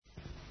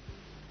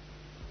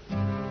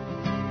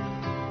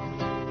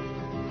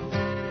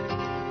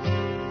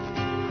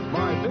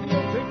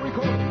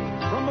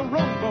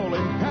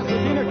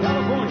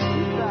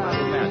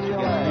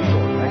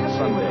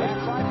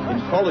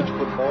college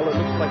football, it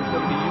looks like it's going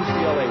to be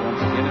UCLA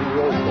once again in the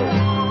Rose Bowl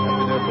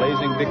after their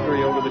blazing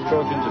victory over the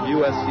Trojans of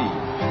USC.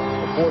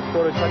 A fourth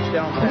quarter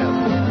touchdown pass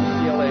for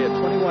UCLA, a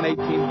 21-18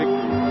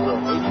 victory for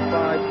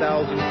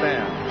 85,000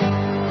 fans.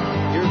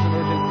 Here's an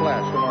urgent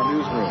flash from our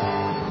newsroom.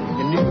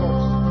 In New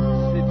York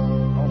City,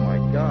 oh my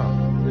God,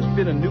 there's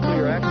been a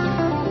nuclear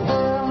accident.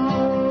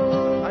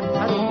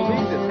 I don't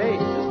believe this. Hey,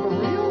 is this for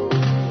real?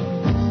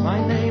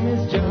 My name is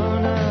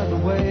Jonah the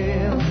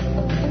whale.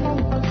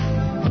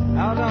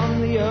 Out on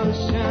the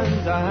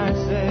oceans I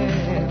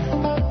sail.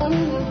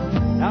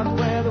 Out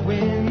where the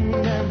wind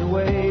and the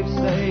waves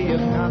say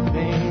you've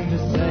nothing to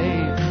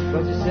save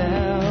but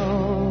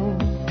yourself.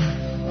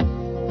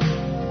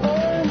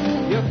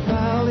 You're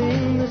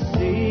fouling the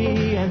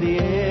sea and the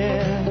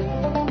air,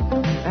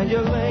 and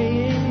you're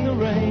laying the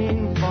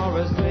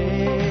rainforest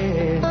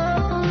bare,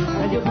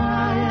 and you're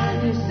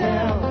buying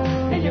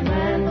yourself in your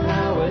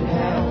man-powered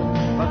hell,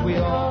 but we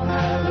all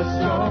have a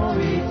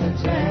story to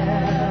tell.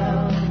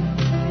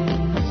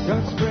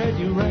 Don't spread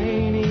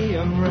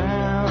uranium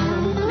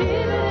round. Leave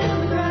it in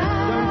the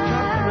ground. Don't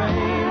cut the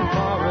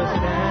rainforest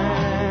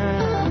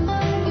down.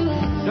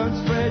 Don't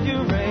spread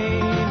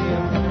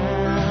uranium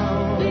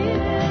round. Leave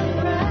it in the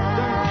ground.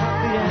 Don't cut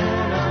the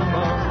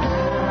animals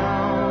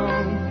down.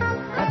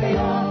 And for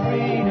your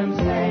freedom's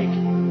sake,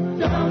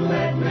 don't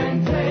let men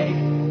take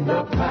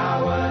the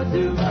power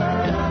to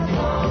burn us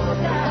all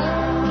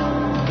down.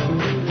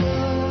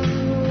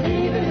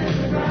 Leave it in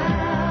the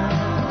ground.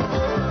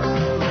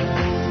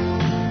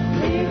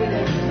 Leave it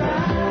in the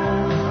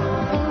ground.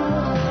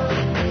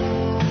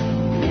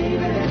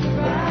 Leave it in the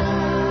ground.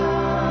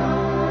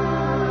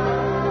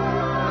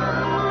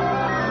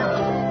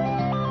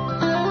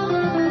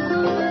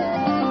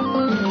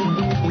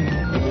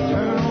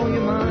 Turn all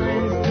your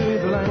minds to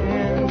the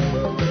land.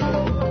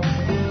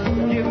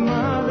 Give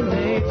Mother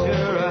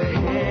Nature a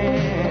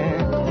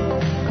hand.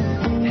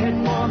 Head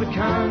for the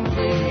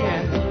country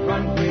and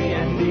run free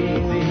and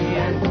easy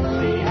and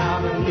see how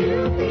the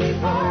new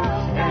people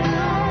stand.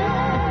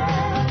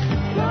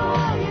 Throw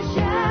all your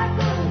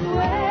shackles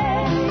away.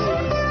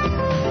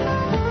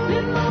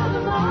 Live for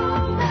the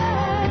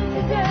moment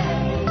today.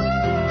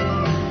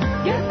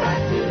 Get back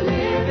to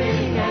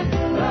living and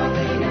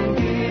loving and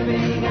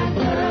giving and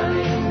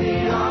turning the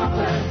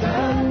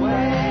opposite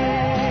way.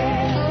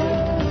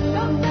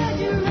 Don't let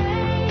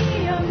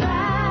uranium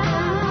down.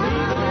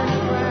 Leave it in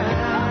the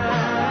ground.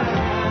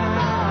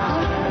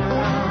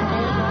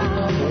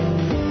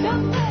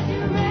 Don't let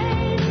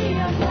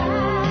uranium down.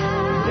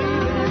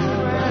 Leave it in the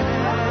ground.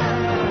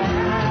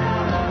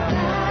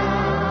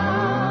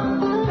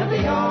 And for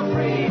your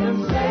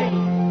freedom's sake,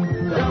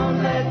 don't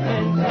let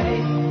men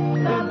take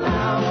the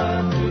power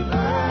to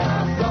burn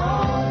us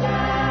all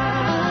down.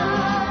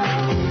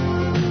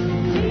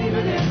 Leave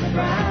it in the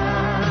ground.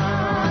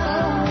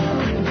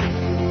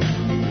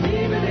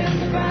 Leave it in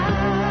the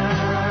ground.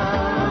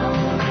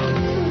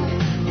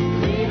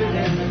 Leave it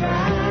in the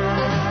ground.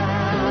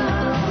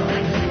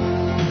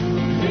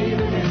 Leave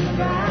it in the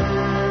ground.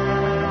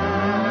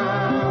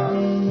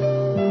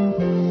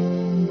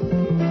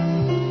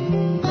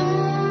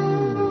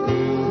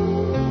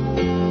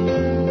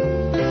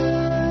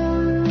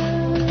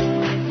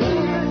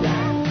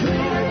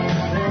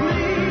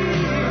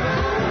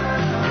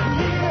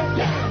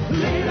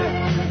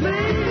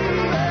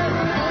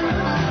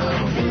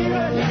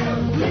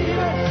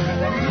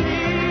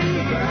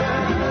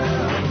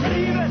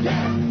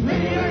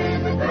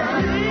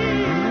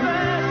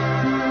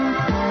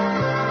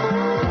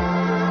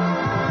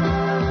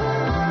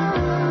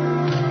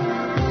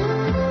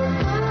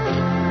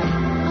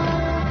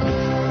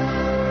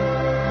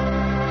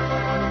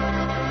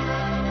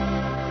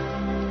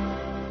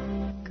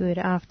 Good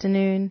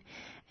afternoon,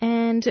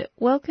 and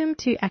welcome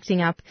to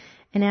Acting Up,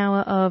 an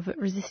hour of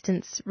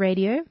resistance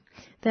radio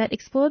that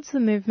explores the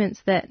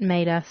movements that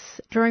made us,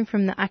 drawing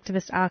from the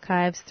activist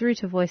archives through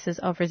to voices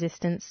of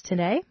resistance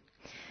today.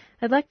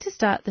 I'd like to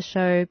start the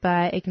show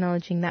by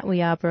acknowledging that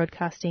we are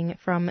broadcasting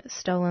from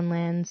stolen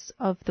lands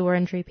of the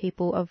Wurundjeri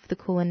people of the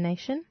Kulin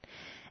Nation,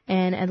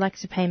 and I'd like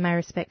to pay my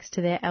respects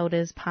to their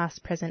elders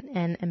past, present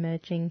and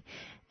emerging,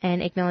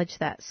 and acknowledge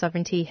that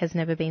sovereignty has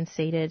never been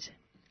ceded.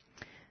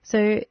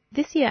 So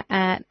this year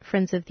at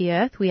Friends of the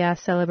Earth, we are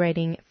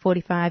celebrating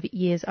 45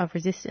 years of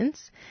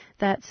resistance.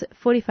 That's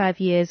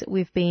 45 years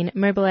we've been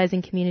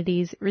mobilising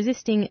communities,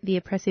 resisting the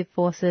oppressive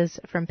forces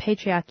from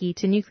patriarchy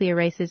to nuclear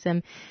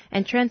racism,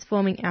 and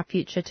transforming our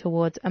future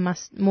towards a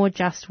more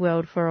just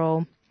world for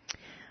all.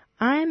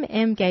 I'm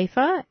Em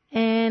Gayfer,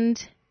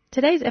 and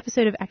today's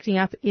episode of Acting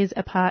Up is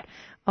a part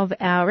of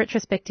our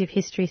retrospective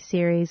history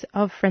series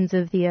of Friends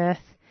of the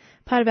Earth,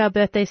 part of our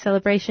birthday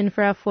celebration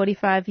for our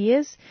 45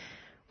 years.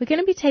 We're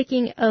going to be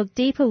taking a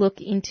deeper look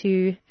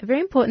into a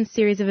very important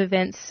series of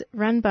events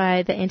run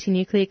by the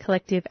Anti-Nuclear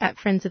Collective at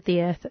Friends of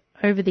the Earth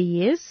over the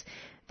years,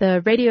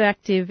 the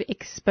Radioactive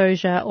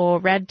Exposure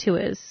or RAD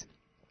Tours.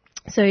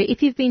 So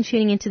if you've been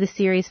tuning into the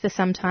series for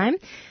some time,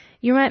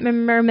 you might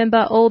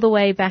remember all the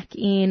way back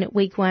in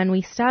week 1,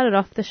 we started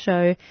off the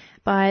show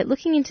by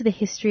looking into the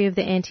history of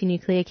the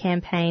anti-nuclear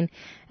campaign.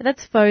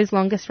 That's FO's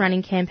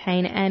longest-running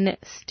campaign and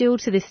still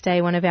to this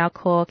day one of our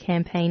core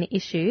campaign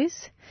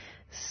issues.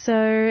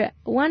 So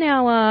 1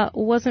 hour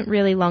wasn't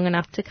really long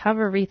enough to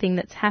cover everything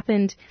that's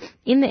happened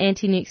in the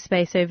anti-nuke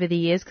space over the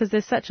years because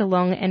there's such a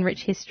long and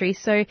rich history.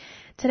 So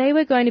today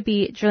we're going to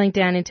be drilling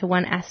down into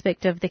one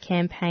aspect of the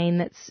campaign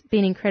that's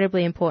been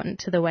incredibly important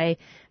to the way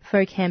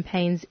FO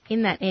campaigns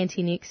in that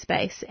anti-nuke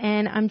space.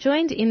 And I'm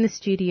joined in the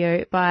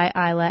studio by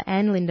Isla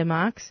and Linda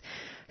Marks,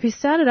 who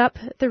started up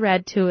the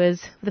RAD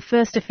tours, the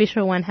first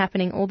official one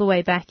happening all the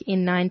way back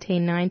in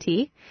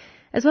 1990.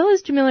 As well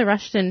as Jamila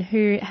Rushton,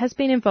 who has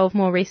been involved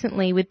more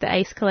recently with the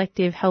ACE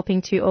Collective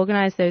helping to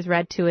organise those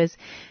RAD tours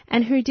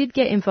and who did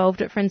get involved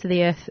at Friends of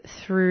the Earth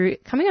through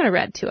coming on a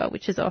RAD tour,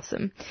 which is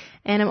awesome.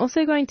 And I'm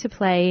also going to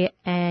play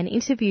an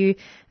interview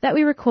that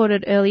we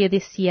recorded earlier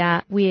this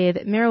year with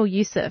Meryl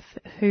Youssef,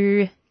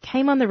 who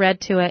came on the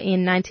RAD tour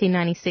in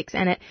 1996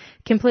 and it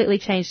completely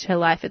changed her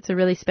life. It's a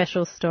really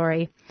special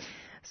story.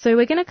 So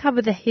we're going to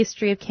cover the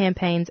history of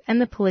campaigns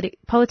and the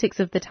politics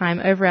of the time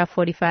over our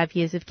 45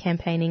 years of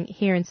campaigning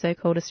here in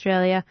so-called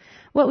Australia,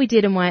 what we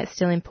did and why it's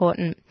still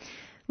important.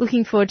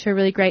 Looking forward to a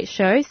really great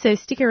show, so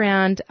stick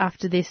around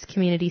after this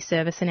community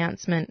service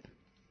announcement.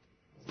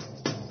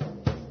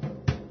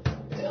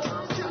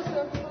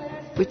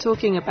 We're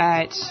talking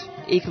about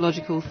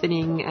ecological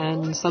thinning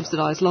and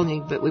subsidised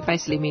logging, but we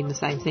basically mean the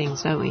same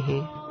things, don't we,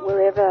 here?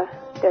 Wherever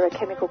there are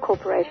chemical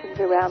corporations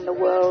around the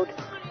world,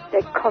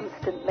 they're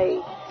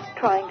constantly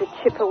trying to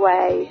chip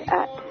away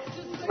at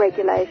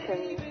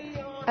regulations.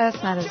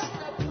 Earth Matters,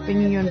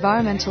 bringing you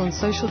environmental and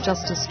social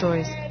justice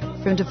stories,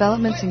 from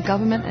developments in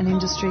government and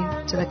industry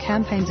to the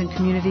campaigns and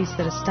communities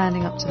that are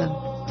standing up to them.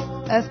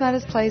 Earth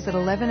Matters plays at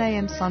 11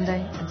 a.m.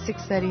 Sunday and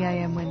 6:30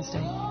 a.m.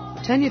 Wednesday.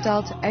 Turn your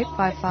dial to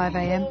 855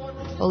 a.m.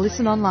 or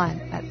listen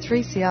online at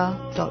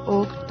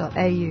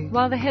 3cr.org.au.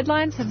 While the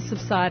headlines have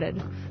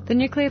subsided, the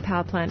nuclear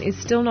power plant is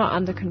still not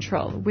under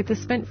control, with the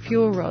spent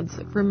fuel rods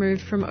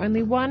removed from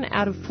only 1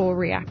 out of 4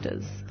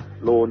 reactors.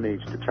 Law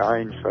needs to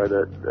change so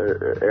that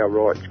our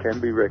rights can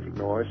be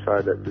recognised,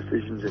 so that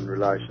decisions in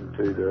relation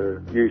to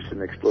the use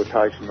and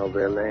exploitation of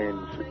our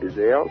lands is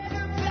ours.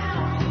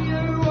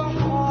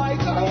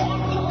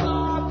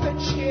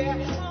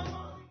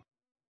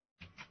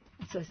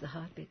 So it's the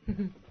hard bit.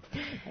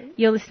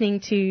 You're listening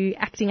to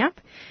Acting Up.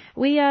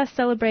 We are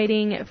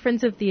celebrating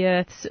Friends of the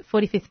Earth's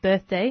 45th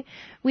birthday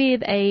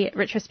with a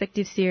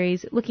retrospective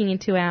series looking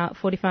into our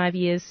 45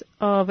 years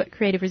of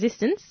creative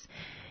resistance.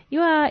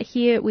 You are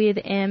here with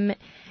Em,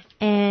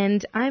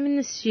 and I'm in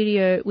the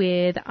studio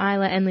with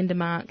Isla and Linda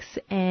Marks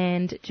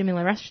and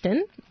Jamila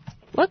Rushton.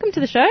 Welcome to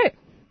the show.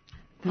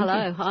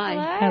 Hello,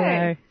 hi.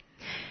 Hello.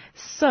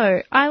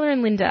 So, Isla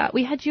and Linda,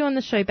 we had you on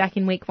the show back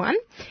in week 1.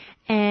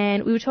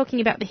 And we were talking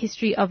about the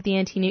history of the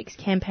anti-nukes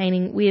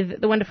campaigning with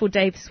the wonderful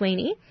Dave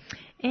Sweeney.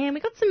 And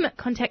we got some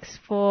context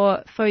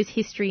for FO's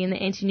history in the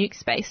anti-nuke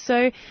space.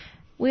 So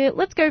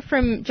let's go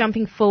from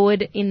jumping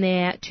forward in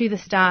there to the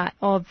start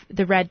of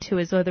the RAD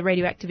tours, or the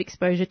radioactive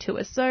exposure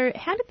tours. So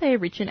how did they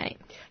originate?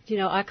 You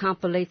know, I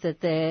can't believe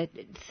that they're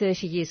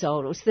 30 years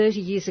old. It was 30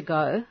 years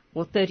ago,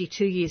 or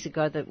 32 years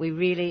ago, that we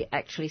really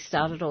actually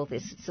started all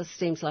this. It just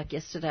seems like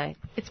yesterday.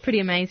 It's pretty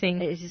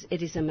amazing.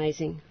 It is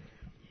amazing.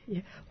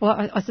 Yeah.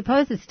 Well, I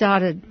suppose it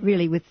started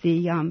really with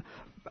the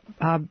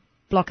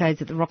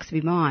blockades at the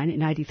Roxby mine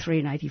in 83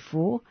 and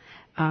 84.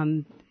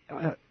 I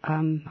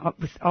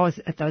was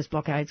at those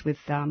blockades with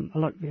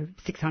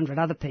 600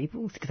 other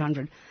people,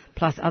 600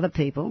 plus other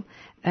people.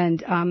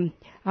 And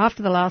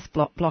after the last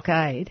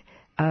blockade,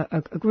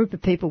 a group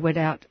of people went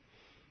out,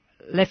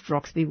 left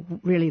Roxby.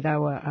 Really, they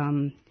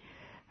were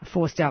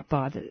forced out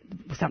by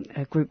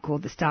a group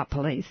called the Star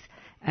Police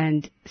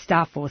and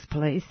Star Force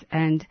Police,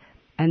 and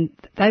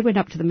they went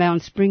up to the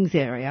Mound Springs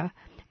area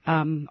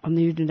on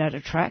the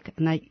Udinata track,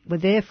 and they were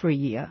there for a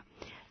year.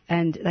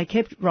 And they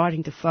kept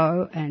writing to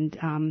FO and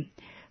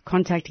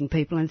contacting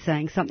people and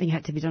saying something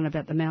had to be done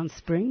about the Mound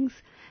Springs.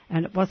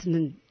 And it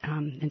wasn't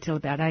until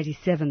about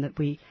 87 that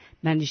we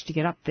managed to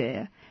get up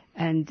there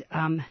and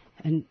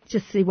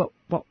just see what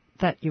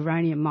that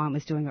uranium mine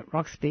was doing at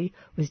Roxby,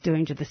 was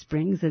doing to the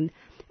springs. And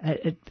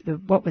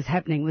what was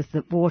happening was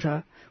that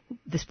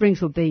the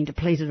springs were being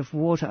depleted of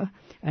water,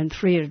 and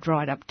 3 had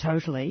dried up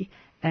totally,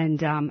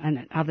 and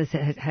others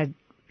had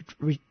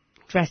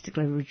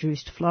drastically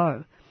reduced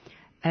flow.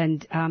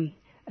 And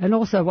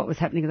also what was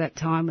happening at that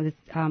time was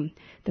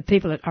the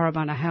people at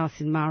Urabana House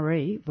in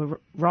Maree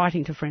were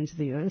writing to Friends of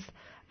the Earth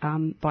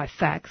by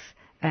fax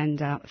and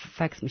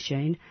fax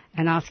machine,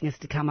 and asking us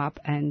to come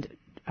up and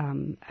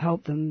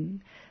help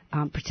them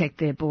protect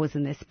their bores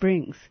and their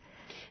springs.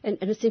 And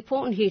it's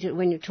important here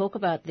when you talk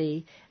about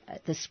the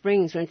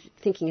springs, when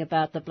thinking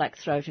about the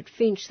black-throated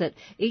finch, that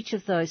each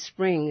of those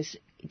springs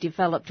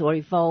developed or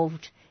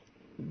evolved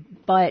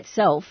by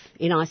itself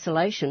in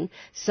isolation.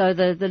 So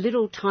the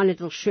tiny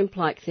little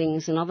shrimp-like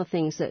things and other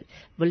things that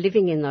were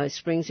living in those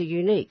springs are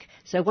unique.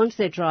 So once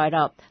they're dried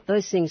up,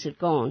 those things are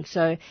gone.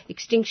 So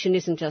extinction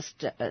isn't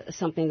just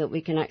something that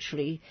we can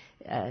actually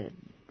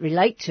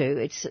relate to.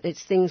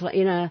 It's things like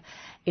in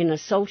a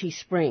salty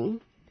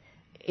spring,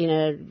 in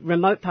a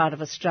remote part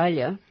of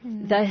Australia,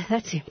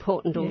 that's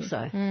important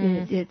also.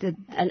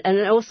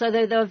 And also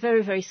they were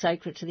very, very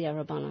sacred to the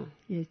Arabana.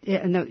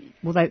 And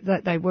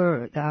they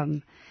were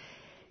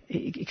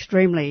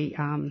extremely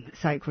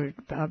sacred.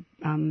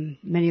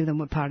 Many of them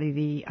were part of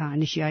the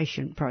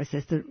initiation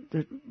process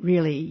that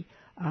really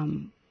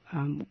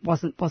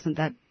wasn't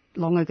that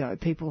long ago.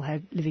 People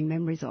had living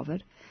memories of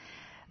it.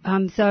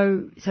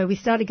 So we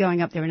started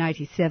going up there in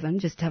 '87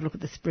 just to have a look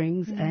at the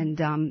springs and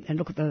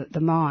look at the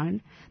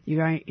mine,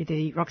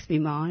 the Roxby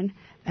mine,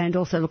 and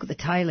also look at the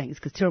tailings,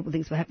 because terrible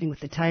things were happening with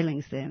the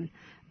tailings then,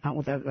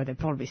 although they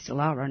probably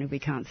still are, only we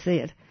can't see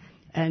it.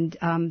 And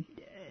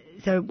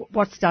so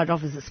what started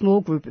off as a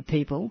small group of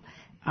people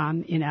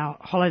in our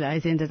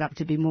holidays ended up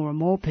to be more and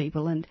more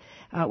people, and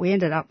we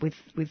ended up with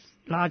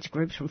large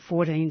groups from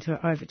 14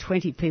 to over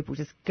 20 people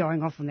just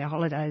going off on their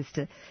holidays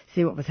to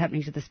see what was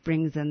happening to the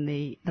springs and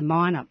the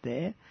mine up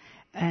there.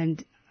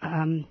 And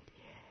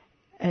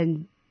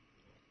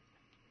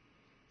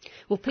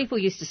well, people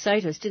used to say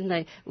to us, didn't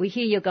they, we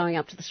hear you're going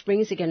up to the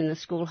springs again in the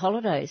school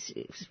holidays.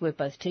 We're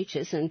both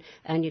teachers,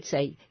 and you'd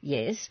say,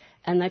 yes.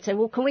 And they'd say,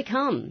 well, can we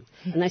come?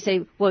 And they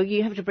say, well,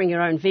 you have to bring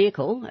your own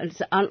vehicle. It's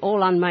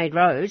all unmade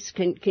roads.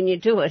 Can you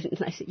do it? And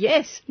they said,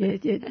 yes.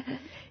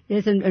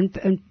 Yes,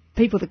 and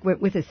people that were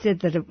with us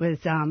said that it was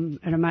an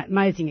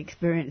amazing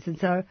experience. And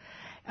so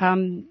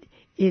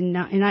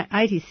in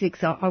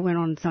 '86, I went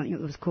on something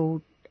that was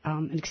called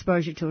an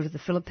exposure tour to the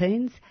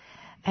Philippines.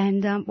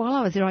 And while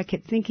I was there, I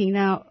kept thinking,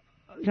 now,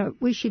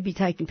 we should be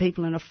taking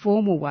people in a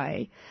formal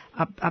way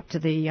up to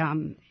the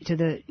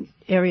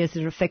areas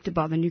that are affected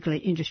by the nuclear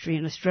industry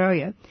in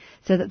Australia,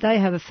 so that they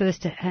have a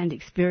first-hand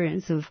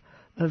experience of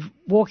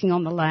walking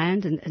on the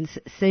land and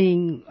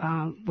seeing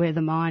where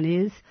the mine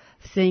is,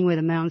 seeing where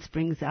the mound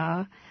springs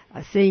are,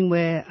 seeing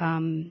where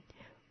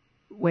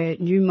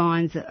new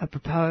mines are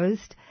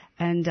proposed,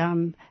 and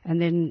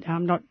then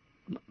not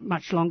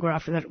much longer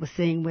after that, it was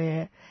seeing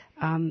where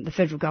the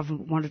federal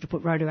government wanted to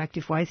put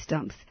radioactive waste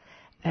dumps.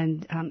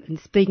 And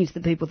speaking to the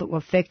people that were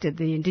affected,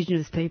 the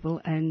indigenous people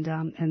and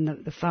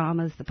the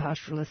farmers, the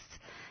pastoralists,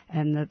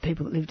 and the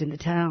people that lived in the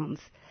towns.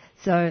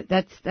 So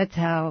that's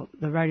how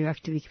the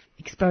radioactive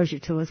exposure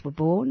tours were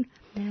born.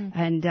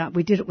 And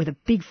we did it with a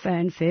big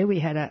fanfare. We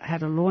had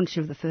a launch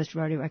of the first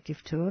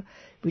radioactive tour,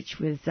 which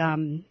was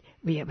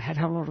we had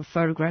a lot of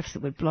photographs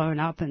that were blown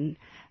up and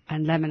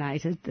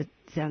laminated. That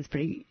sounds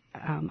pretty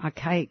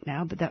archaic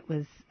now, but that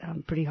was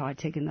pretty high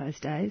tech in those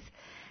days.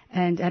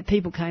 And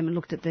people came and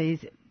looked at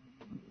these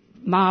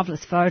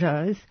marvellous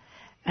photos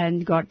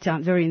and got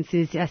very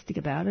enthusiastic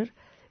about it.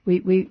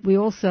 We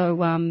also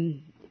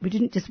we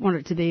didn't just want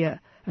it to be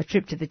a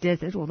trip to the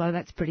desert, although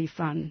that's pretty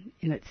fun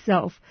in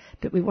itself,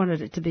 but we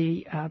wanted it to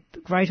be a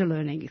greater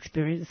learning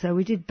experience. So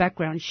we did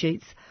background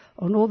sheets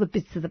on all the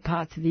bits of the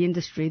parts of the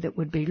industry that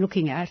we'd be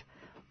looking at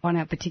on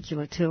our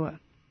particular tour.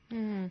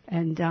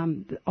 And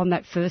on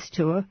that first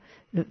tour,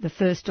 the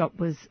first stop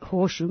was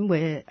Horsham,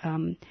 where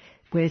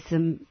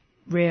some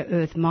rare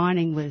earth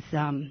mining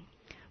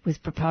was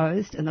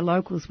proposed, and the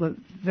locals were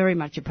very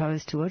much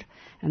opposed to it,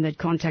 and they'd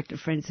contacted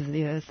Friends of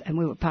the Earth, and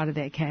we were part of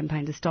their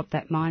campaign to stop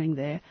that mining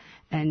there,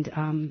 and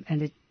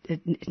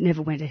it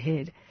never went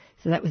ahead.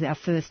 So that was our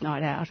first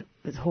night out. It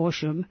was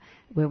Horsham,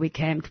 where we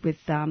camped with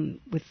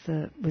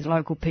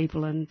local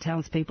people and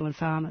townspeople and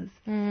farmers,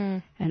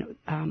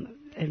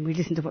 and we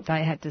listened to what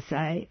they had to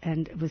say,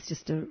 and it was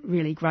just a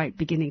really great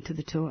beginning to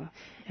the tour,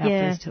 our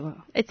first tour.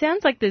 It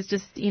sounds like there's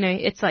just,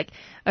 it's like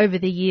over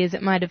the years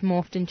it might have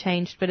morphed and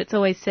changed, but it's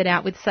always set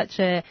out with such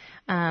a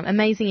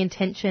amazing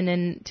intention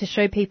and to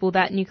show people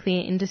that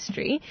nuclear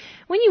industry.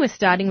 When you were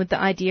starting with the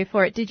idea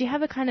for it, did you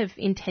have a kind of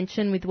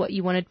intention with what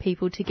you wanted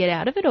people to get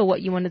out of it, or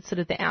what you wanted sort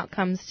of the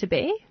outcomes to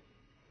be?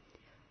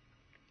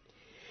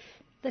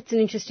 That's an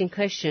interesting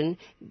question,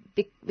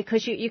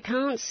 because you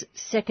can't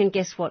second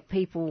guess what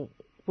people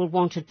will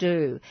want to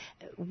do.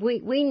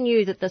 We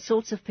knew that the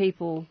sorts of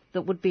people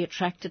that would be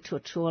attracted to a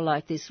tour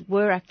like this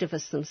were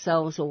activists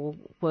themselves, or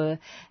were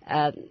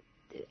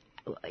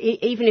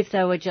even if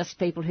they were just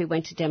people who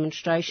went to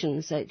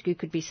demonstrations. That you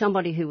could be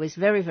somebody who was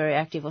very, very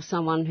active, or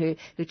someone who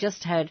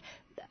just had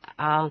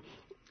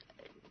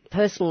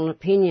personal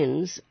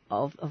opinions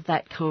of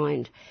that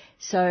kind.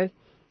 So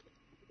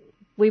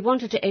we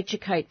wanted to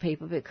educate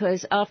people,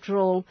 because, after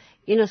all,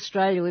 in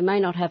Australia we may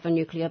not have a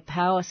nuclear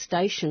power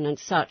station and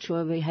such,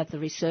 where we have the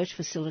research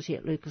facility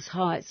at Lucas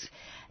Heights,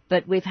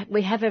 but we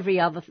have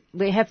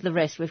the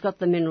rest. We've got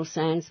the mineral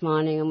sands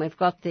mining, and we've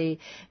got the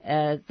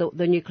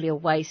nuclear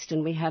waste,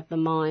 and we have the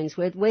mines.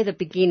 We're the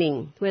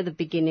beginning. We're the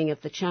beginning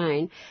of the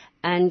chain,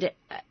 and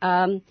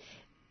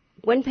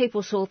when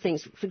people saw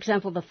things, for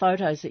example, the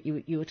photos that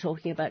you were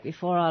talking about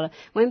before, Isla,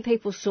 when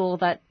people saw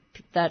that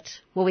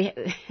we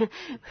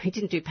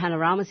didn't do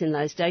panoramas in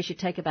those days. You'd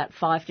take about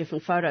 5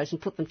 different photos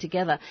and put them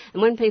together.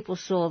 And when people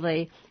saw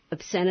the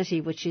obscenity,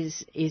 which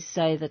is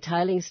say, the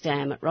tailings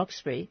dam at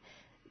Roxbury,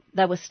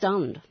 they were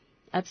stunned.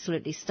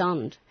 absolutely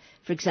stunned.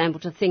 For example,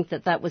 to think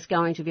that that was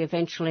going to be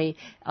eventually,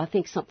 I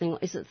think something,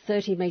 is it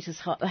 30 metres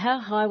high? How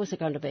high was it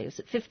going to be? Was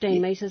it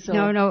 15 metres?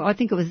 No, I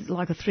think it was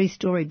like a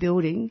 3-storey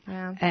building,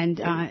 Wow.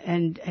 and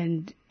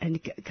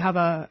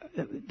cover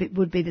it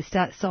would be the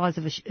size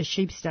of a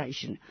sheep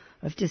station,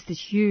 of just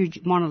this huge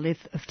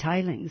monolith of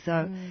tailings.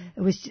 So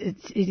it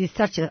is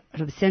such an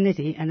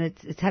obscenity, and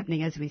it's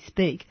happening as we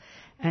speak.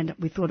 And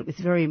we thought it was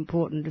very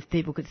important if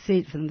people could see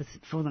it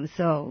for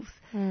themselves,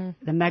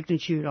 the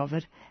magnitude of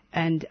it,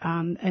 and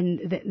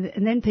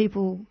then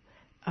people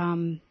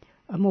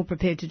are more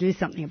prepared to do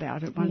something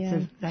about it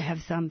once they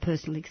have some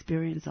personal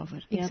experience of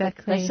it. Yeah,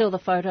 Exactly. They saw the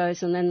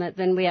photos, and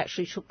then we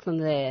actually took them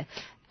there.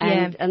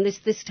 And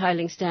this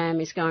tailings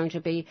dam is going to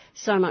be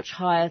so much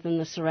higher than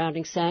the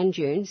surrounding sand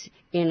dunes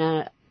in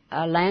a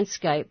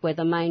landscape where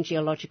the main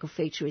geological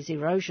feature is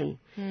erosion.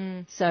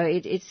 So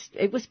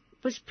it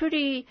was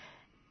pretty.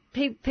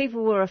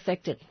 People were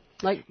affected.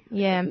 Like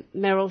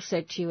Meryl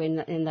said to you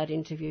in that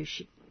interview,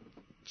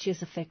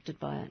 she's affected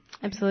by it.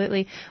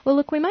 Absolutely. Well,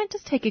 look, we might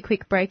just take a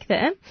quick break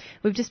there.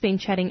 We've just been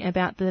chatting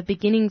about the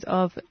beginnings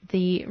of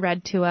the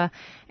RAD tour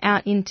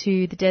out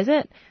into the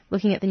desert,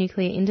 looking at the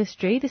nuclear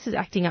industry. This is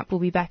Acting Up.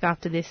 We'll be back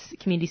after this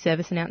community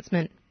service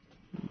announcement.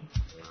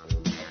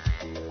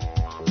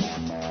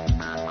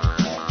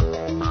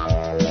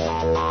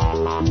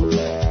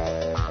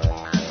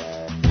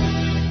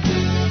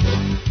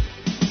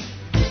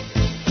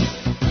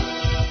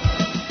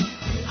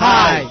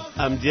 Hi,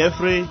 I'm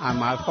Jeffrey.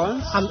 I'm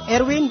Alphonse. I'm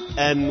Erwin.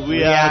 And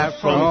we are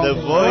from the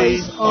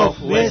Voice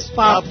of West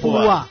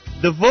Papua.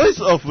 The Voice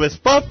of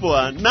West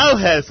Papua now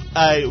has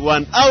a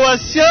 1-hour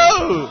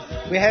show.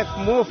 We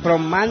have moved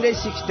from Monday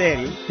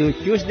 6:30 to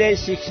Tuesday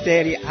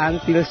 6:30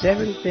 until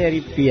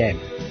 7:30 p.m.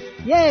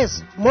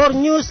 Yes, more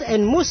news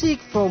and music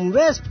from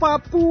West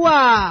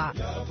Papua.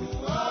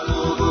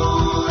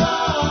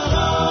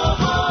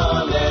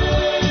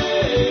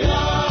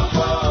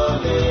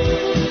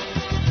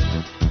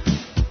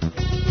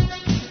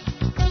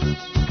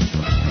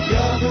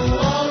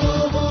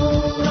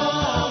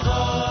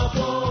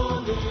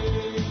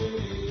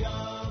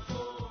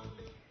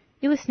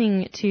 You're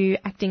listening to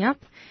Acting Up.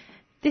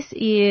 This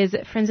is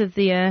Friends of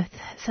the Earth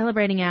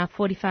celebrating our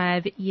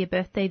 45-year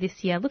birthday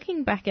this year,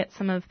 looking back at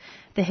some of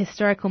the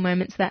historical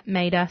moments that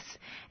made us.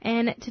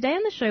 And today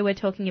on the show we're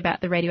talking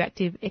about the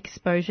radioactive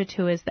exposure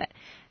tours that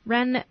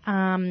ran,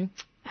 are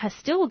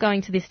still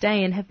going to this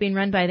day and have been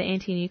run by the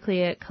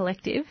Anti-Nuclear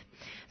Collective.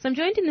 So I'm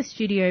joined in the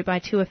studio by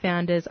tour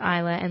founders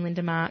Isla and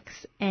Linda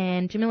Marks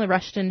and Jamila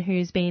Rushton,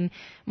 who's been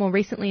more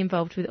recently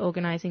involved with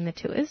organising the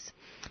tours.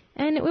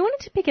 And we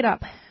wanted to pick it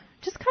up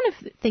just kind of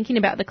thinking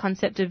about the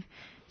concept of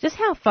just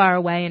how far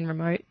away and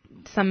remote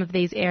some of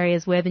these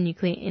areas where the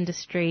nuclear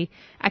industry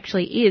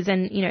actually is.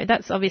 And, you know,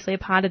 that's obviously a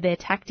part of their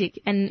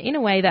tactic and in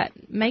a way that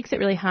makes it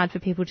really hard for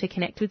people to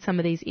connect with some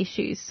of these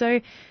issues.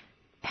 So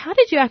how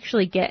did you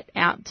actually get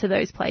out to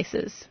those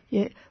places?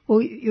 Yeah,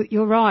 well,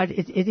 you're right.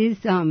 It is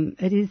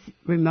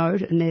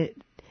remote, and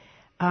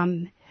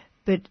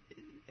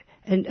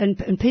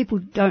people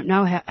don't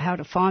know how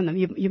to find them.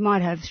 You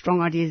might have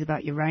strong ideas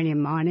about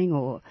uranium mining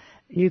or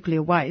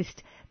nuclear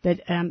waste, but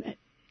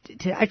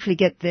to actually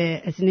get there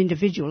as an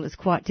individual is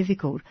quite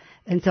difficult.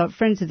 And so at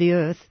Friends of the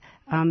Earth,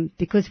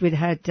 because we'd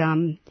had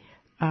the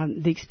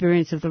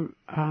experience of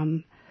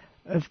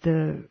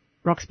the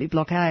Roxby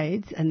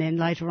blockades, and then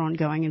later on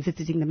going and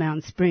visiting the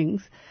Mountain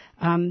Springs,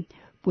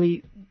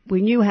 we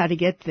knew how to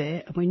get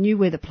there. We knew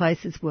where the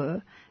places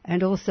were,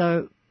 and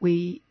also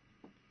we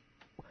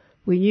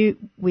knew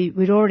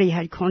we'd already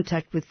had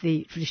contact with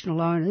the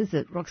traditional owners.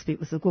 At Roxby it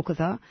was the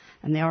Gukatha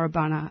and the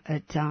Arabana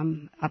at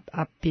up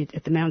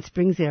at the Mountain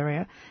Springs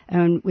area,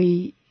 and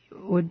we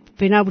had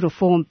been able to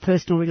form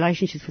personal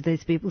relationships with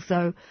these people.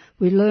 So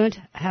we learnt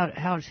how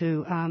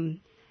to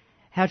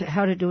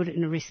do it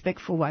in a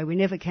respectful way. We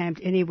never camped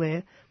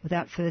anywhere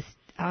without first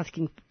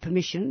asking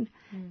permission,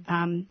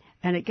 and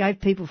it gave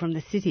people from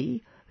the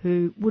city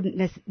who wouldn't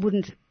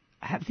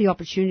have the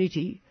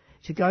opportunity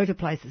to go to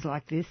places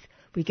like this.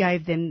 We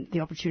gave them the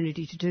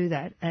opportunity to do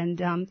that, and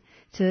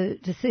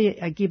to see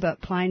a Gibber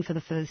plane for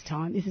the first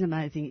time is an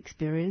amazing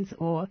experience.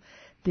 Or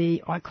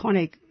the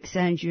iconic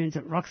sand dunes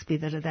at Roxby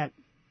that are that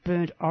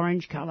burnt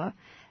orange colour,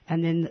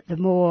 and then the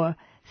more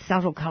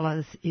subtle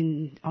colours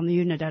on the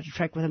Unadata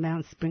track where the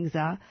Mountain Springs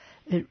are.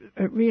 It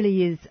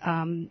really is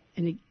an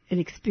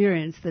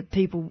experience that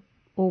people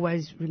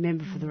always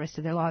remember for the rest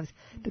of their lives,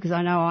 because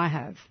I know I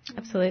have.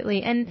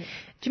 Absolutely. And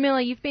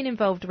Jamila, you've been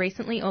involved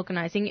recently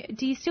organising.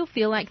 Do you still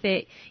feel like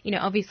that, you know,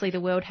 obviously the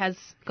world has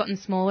gotten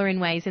smaller in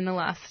ways in the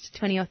last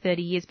 20 or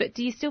 30 years, but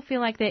do you still feel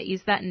like there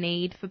is that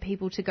need for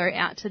people to go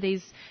out to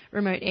these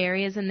remote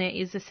areas and there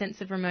is a sense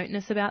of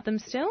remoteness about them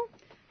still?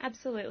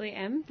 Absolutely,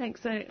 Em.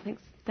 Thanks for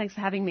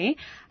having me.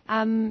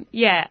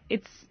 Yeah,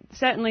 it's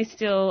certainly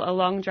still a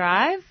long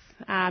drive.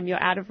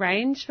 You're out of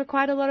range for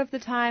quite a lot of the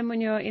time when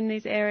you're in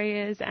these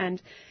areas,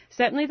 and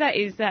certainly that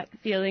is that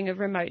feeling of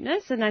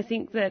remoteness. And I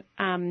think that,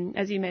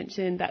 as you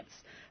mentioned, that's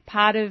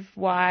part of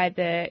why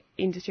the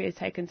industry has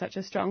taken such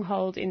a strong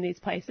hold in these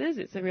places.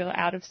 It's a real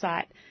out of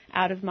sight,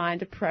 out of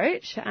mind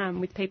approach,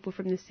 with people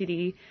from the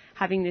city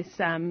having this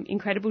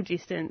incredible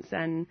distance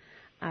and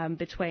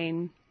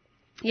between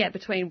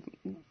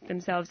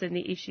themselves and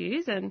the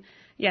issues. And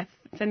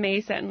for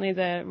me, certainly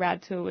the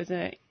RAD tour was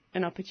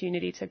an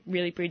opportunity to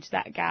really bridge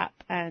that gap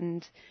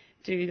and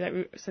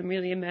do some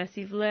really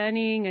immersive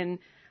learning and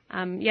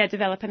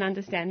develop an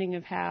understanding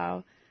of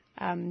how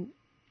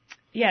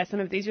some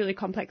of these really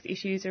complex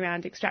issues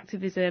around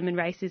extractivism and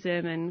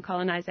racism and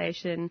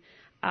colonisation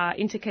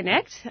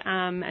interconnect,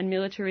 and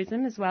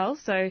militarism as well.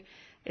 So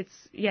it's,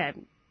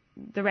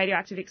 the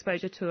radioactive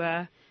exposure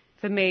tour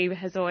for me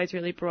has always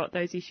really brought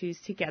those issues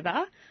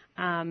together,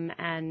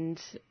 and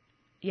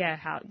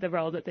how the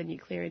role that the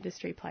nuclear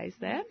industry plays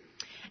there.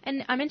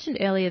 And I mentioned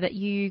earlier that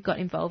you got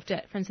involved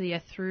at Friends of the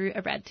Earth through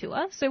a RAD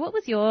tour. So what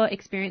was your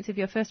experience of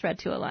your first RAD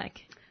tour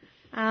like?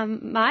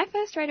 My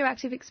first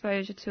radioactive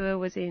exposure tour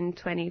was in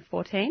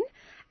 2014,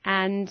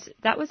 and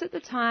that was at the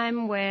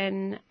time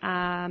when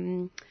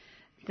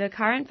the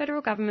current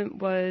federal government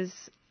was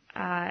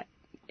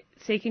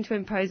seeking to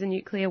impose a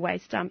nuclear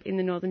waste dump in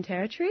the Northern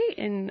Territory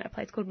in a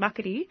place called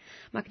Muckaty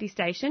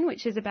Station,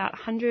 which is about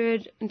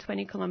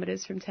 120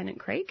 kilometres from Tennant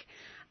Creek.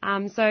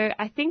 So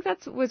I think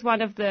that was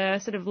one of the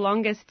sort of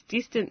longest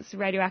distance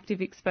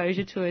radioactive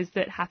exposure tours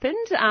that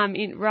happened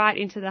right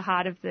into the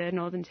heart of the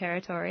Northern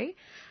Territory,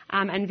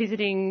 and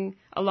visiting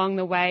along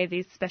the way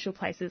these special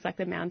places like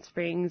the Mound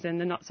Springs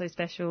and the not so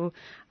special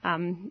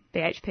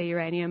BHP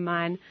uranium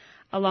mine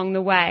along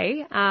the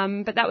way.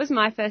 But that was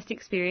my first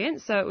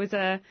experience. So it was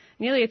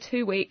nearly a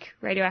 2-week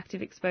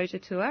radioactive exposure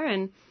tour,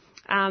 and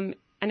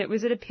it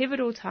was at a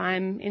pivotal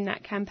time in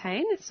that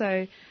campaign.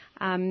 So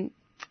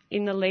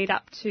in the lead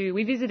up to,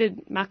 we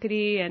visited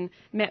Muckaty and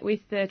met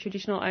with the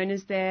traditional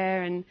owners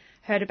there and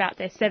heard about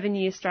their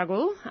 7-year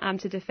struggle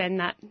to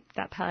defend that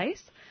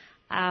place.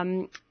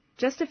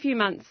 Just a few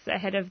months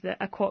ahead of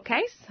a court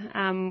case,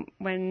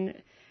 when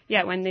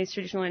these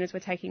traditional owners were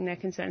taking their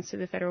concerns to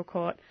the federal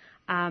court,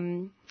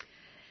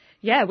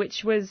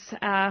 which was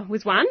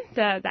won.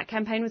 That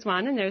campaign was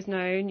won, and there was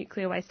no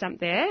nuclear waste dump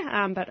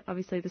there. But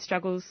obviously the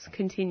struggles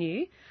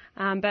continue.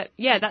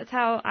 That's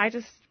how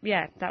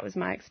that was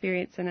my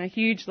experience, and a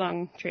huge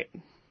long trip.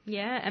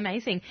 Yeah,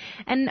 amazing.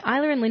 And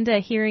Isla and Linda,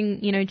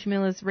 hearing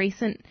Jamila's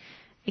recent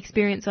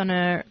experience on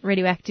a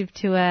radioactive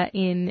tour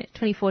in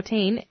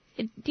 2014,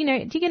 do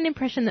you get an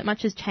impression that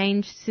much has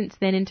changed since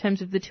then in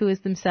terms of the tours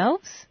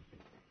themselves?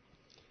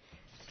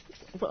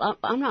 Well,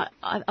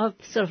 I've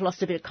sort of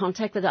lost a bit of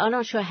contact with it. I'm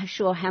not sure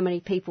how many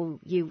people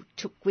you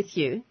took with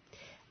you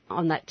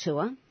on that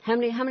tour. How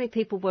many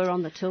people were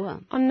on the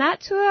tour? On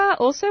that tour,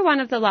 also one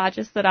of the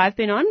largest that I've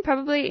been on,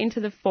 probably into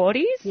the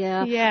 40s.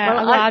 Yeah. Yeah,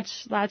 well,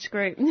 large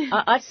group.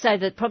 I'd say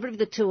that probably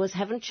the tours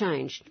haven't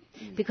changed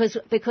because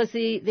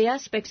the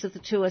aspects of the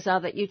tours are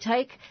that you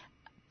take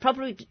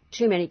probably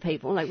too many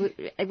people. Like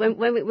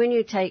when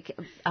you take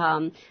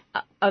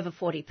over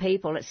 40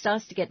 people, it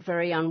starts to get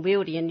very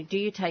unwieldy. And do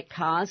you take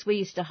cars? We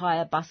used to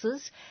hire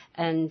buses,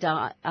 and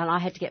I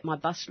had to get my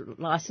bus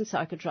license so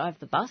I could drive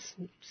the bus.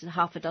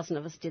 Half a dozen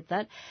of us did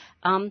that.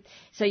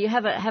 So you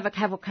have a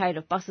cavalcade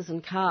of buses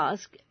and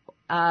cars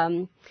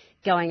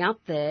going up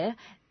there.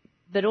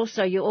 But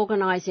also you're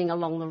organising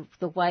along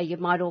the way. You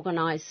might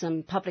organise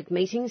some public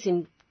meetings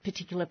in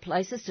particular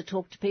places to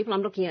talk to people.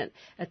 I'm looking at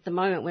the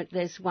moment,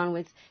 there's one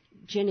with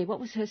Jenny.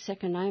 What was her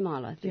second name,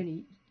 Isla?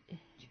 Jenny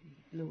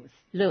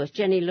Lewis.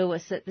 Jenny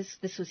Lewis.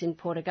 This was in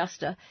Port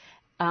Augusta,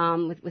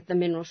 with the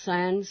mineral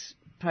sands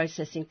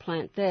processing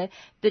plant there.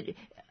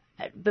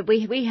 But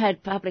we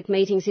had public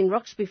meetings in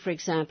Roxby, for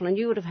example, and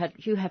you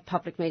have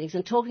public meetings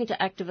and talking to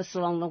activists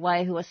along the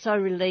way who are so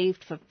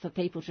relieved for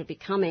people to be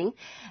coming,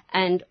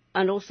 and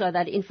also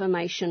that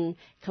information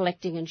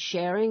collecting and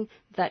sharing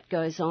that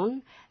goes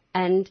on.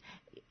 And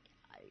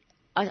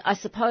I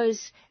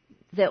suppose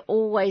they're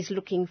always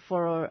looking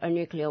for a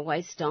nuclear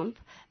waste dump,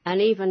 and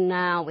even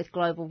now with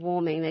global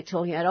warming, they're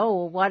talking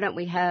about, why don't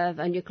we have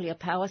a nuclear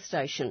power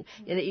station?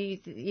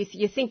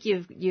 You think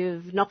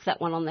you've knocked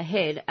that one on the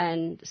head,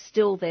 and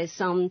still there's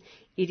some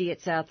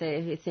idiots out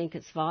there who think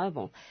it's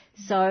viable.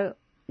 So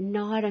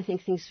no, I don't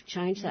think things have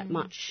changed that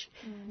much.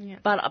 Yeah.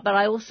 But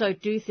I also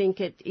do think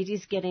it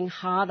is getting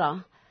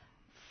harder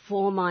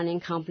for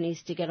mining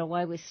companies to get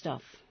away with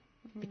stuff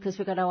because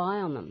we've got our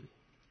eye on them.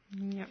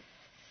 Yep.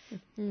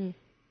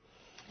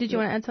 Did you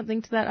want to add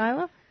something to that,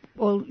 Isla?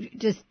 Well,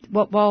 just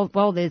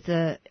while there's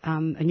a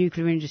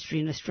nuclear industry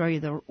in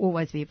Australia, there will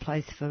always be a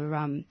place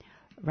for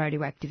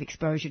radioactive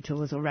exposure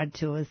tours or RAD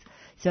tours,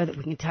 so that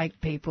we can take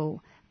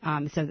people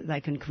so that they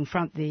can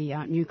confront the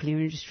nuclear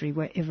industry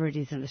wherever it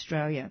is in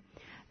Australia.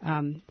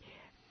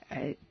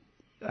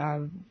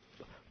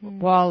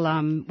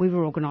 While we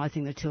were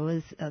organising the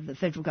tours, the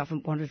federal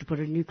government wanted to put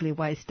a nuclear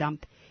waste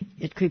dump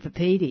at Cooper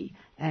Pedy,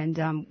 and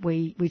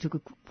we took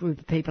a group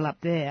of people up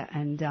there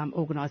and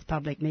organised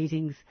public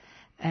meetings,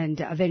 and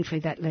eventually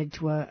that led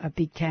to a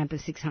big camp of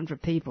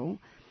 600 people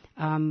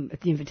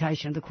at the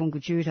invitation of the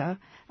Koongajuta,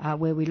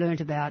 where we learnt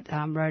about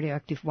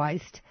radioactive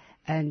waste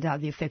and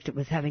the effect it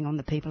was having on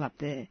the people up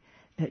there.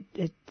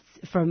 It's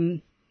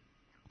from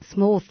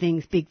small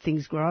things, big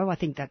things grow. I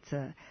think that's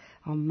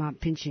I'm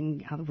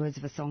pinching the words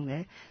of a song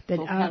there. But,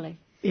 Paul Kelly.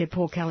 Yeah,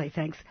 Paul Kelly,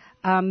 thanks.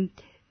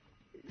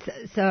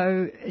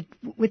 So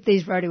with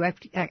these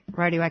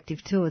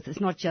radioactive tours,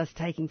 it's not just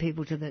taking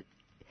people to the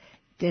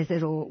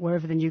desert or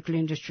wherever the nuclear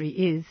industry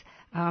is.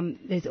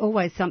 There's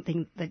always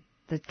something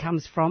that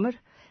comes from it,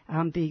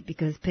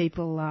 because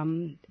people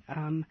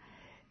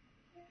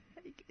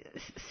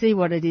see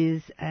what it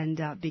is and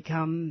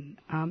become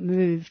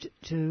moved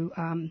to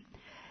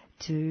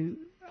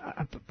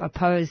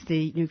oppose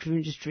the nuclear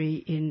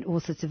industry in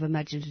all sorts of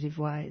imaginative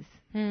ways.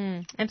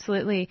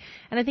 Absolutely.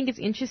 And I think it's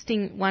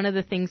interesting, one of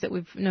the things that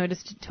we've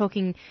noticed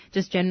talking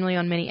just generally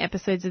on many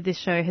episodes of this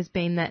show has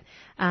been that,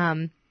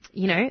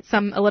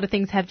 a lot of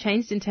things have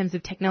changed in terms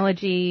of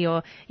technology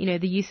or,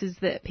 the uses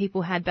that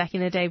people had back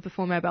in the day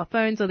before mobile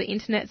phones or the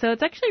internet. So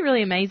it's actually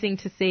really amazing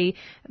to see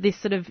this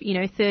sort of,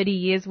 30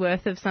 years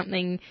worth of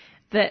something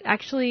that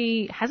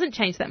actually hasn't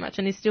changed that much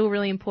and is still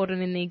really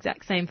important in the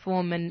exact same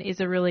form and is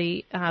a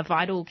really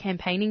vital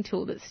campaigning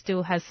tool that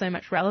still has so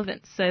much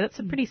relevance. So that's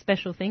a pretty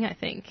special thing, I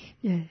think.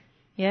 Yeah.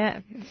 Yeah.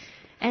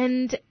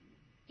 And,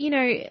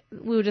 we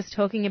were just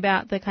talking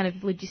about the kind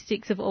of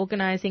logistics of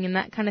organising and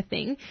that kind of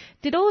thing.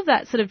 Did all of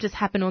that sort of just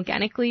happen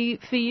organically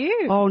for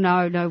you? Oh,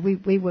 no.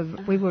 We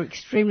were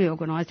extremely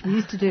organised. We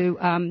used to do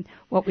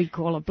what we'd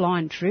call a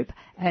blind trip,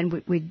 and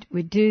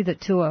we'd do the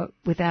tour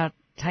without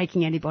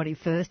taking anybody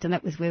first, and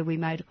that was where we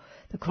made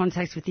the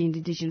contacts with the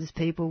Indigenous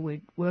people.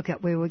 We'd work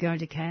out where we were going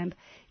to camp,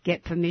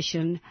 get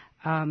permission.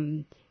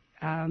 We'd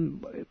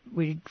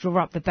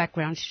draw up the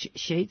background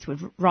sheets.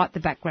 We'd write the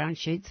background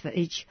sheets for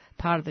each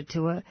part of the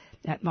tour.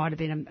 That might have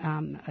been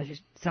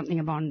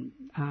something on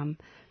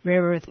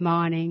rare earth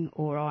mining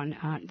or on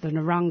the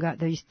Narunga.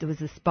 There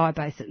was a spy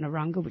base at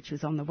Narunga, which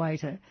was on the way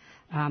to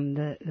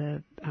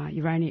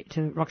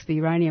to Roxby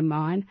uranium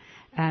mine.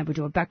 We'd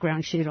do a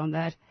background sheet on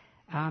that.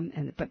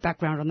 And the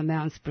background on the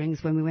Mountain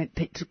Springs. When we went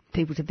took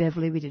people to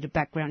Beverly, we did a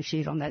background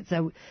sheet on that.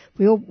 So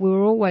we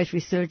were always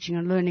researching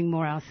and learning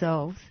more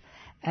ourselves,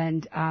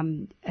 and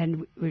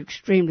we were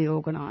extremely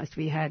organised.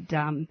 We had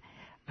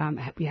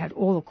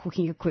all the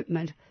cooking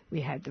equipment, we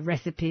had the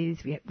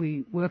recipes,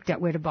 we worked out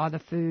where to buy the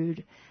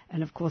food,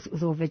 and of course it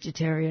was all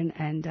vegetarian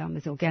and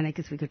as organic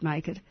as we could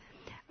make it.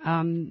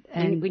 And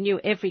we knew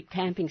every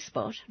camping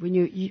spot.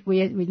 We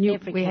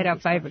had our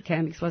favourite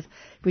camping spots.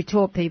 We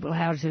taught people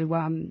how to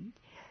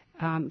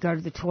go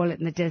to the toilet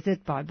in the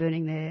desert by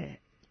burning their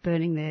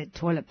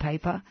toilet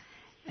paper,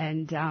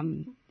 and how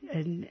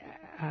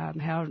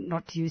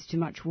not to use too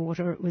much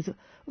water. It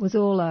was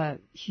all a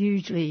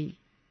hugely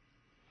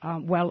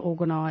well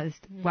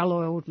organised,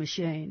 well-oiled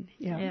machine.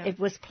 Yeah. It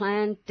was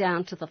planned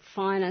down to the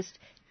finest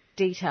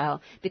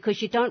detail,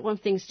 because you don't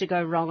want things to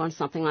go wrong on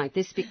something like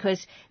this,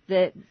 because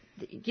the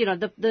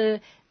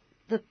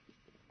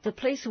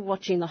police were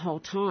watching the whole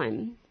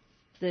time.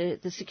 The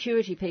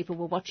security people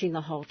were watching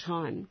the whole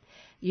time.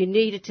 You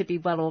needed to be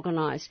well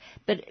organised.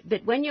 But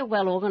when you're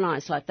well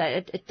organised like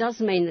that, it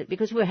does mean that,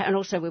 because we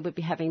would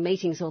be having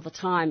meetings all the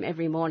time,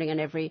 every morning and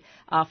every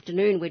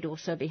afternoon we'd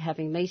also be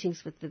having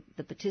meetings with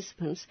the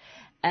participants.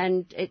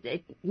 And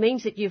it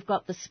means that you've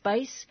got the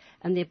space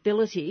and the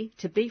ability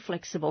to be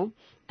flexible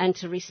and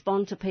to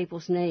respond to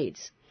people's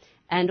needs.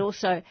 And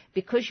also,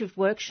 because you've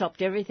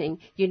workshopped everything,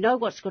 you know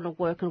what's going to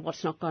work and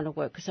what's not going to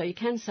work. So you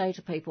can say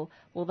to people,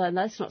 well, then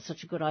that's not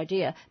such a good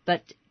idea,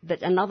 but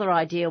another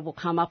idea will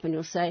come up and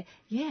you'll say,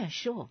 yeah,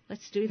 sure,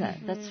 let's do that.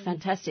 Mm-hmm. That's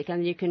fantastic.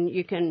 And you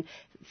can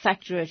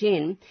factor it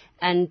in,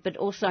 but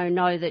also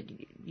know that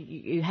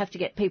you have to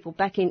get people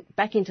back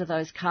into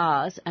those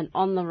cars and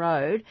on the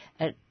road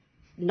at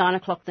 9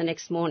 o'clock the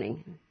next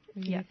morning.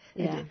 Yeah.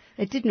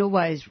 It didn't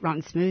always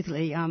run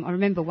smoothly. I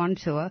remember one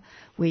tour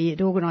we had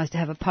organised to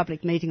have a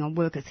public meeting on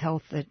workers'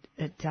 health at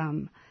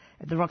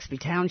the Roxby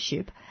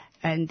Township,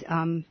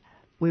 and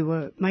we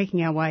were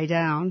making our way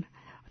down.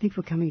 I think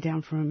we were coming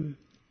down from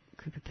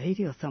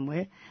Cooperpedy or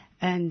somewhere,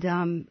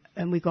 and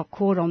we got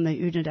caught on the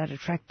Oodnadatta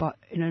track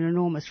in an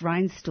enormous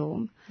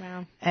rainstorm.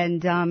 Wow.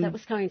 And that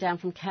was coming down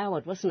from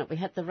Coward, wasn't it? We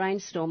had the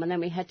rainstorm, and then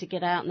we had to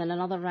get out, and then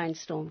another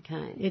rainstorm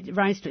came.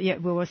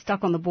 We were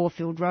stuck on the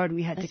Borefield Road, and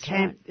we had to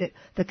camp. Right.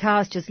 The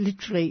cars just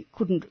literally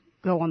couldn't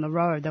go on the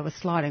road. They were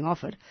sliding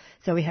off it.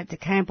 So we had to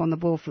camp on the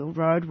Borefield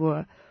Road. We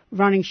were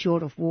running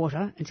short of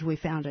water until we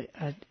found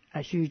a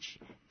huge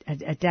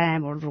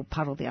dam or a little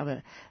puddle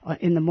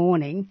in the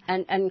morning.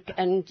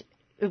 And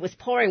it was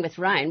pouring with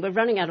rain. We're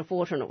running out of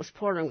water and it was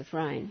pouring with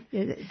rain.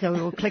 Yeah, so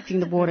we were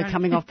collecting the water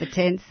coming off the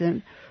tents,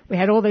 and we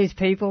had all these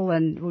people,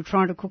 and we were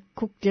trying to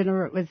cook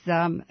dinner. It was,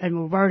 and we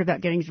were worried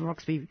about getting to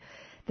Roxby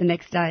the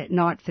next day at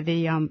night for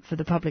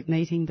the public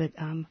meeting. But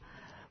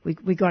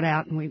we got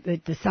out, and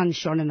the sun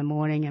shone in the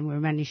morning, and we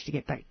managed to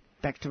get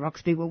back to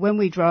Roxby. Well, when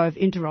we drove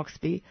into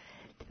Roxby,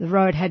 the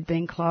road had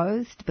been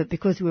closed, but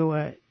because we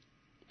were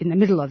in the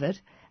middle of it,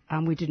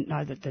 we didn't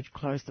know that they'd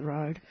closed the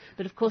road.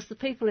 But of course, the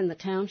people in the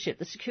township,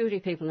 the security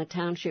people in the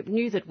township,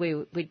 knew that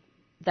we'd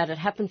that had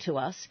happened to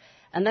us,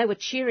 and they were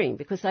cheering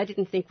because they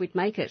didn't think we'd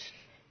make it.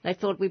 They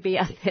thought we'd be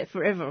out there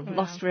forever,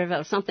 lost forever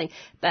or something.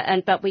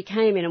 But we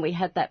came in and we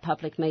had that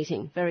public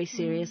meeting very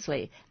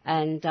seriously,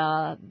 and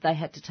they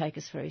had to take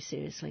us very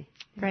seriously.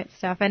 Great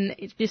stuff. And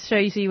it just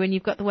shows you when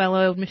you've got the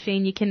well-oiled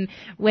machine, you can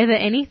weather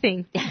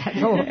anything.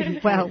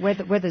 Well,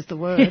 weather's the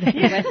word.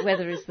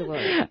 Weather is the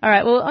word. All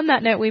right. Well, on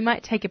that note, we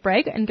might take a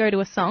break and go to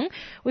a song.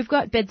 We've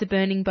got Beds Are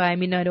Burning by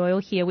Midnight Oil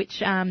here,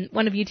 which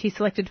one of you two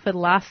selected for the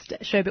last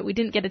show, but we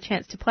didn't get a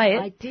chance to play it.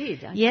 I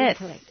did. I did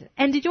collect it.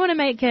 And did you want to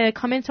make a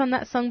comment on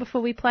that song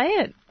before we play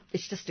it?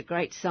 It's just a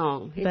great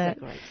song. It's a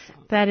great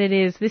song. That it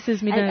is. This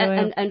is Midnight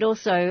Oil. And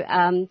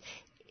also,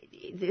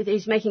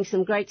 he's making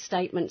some great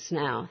statements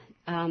now.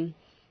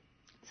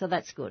 So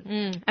that's good.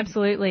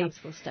 Absolutely. Comes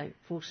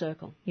full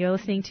circle. You're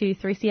listening to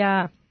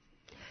 3CR.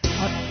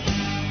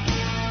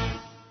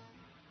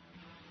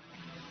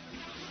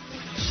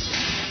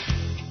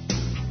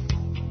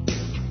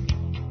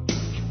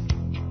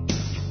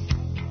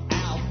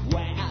 Out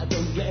where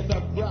the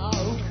river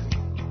broke,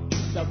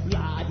 the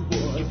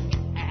bloodwood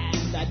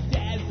and the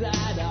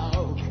desert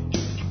oak,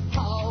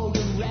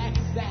 holding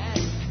wrecks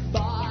and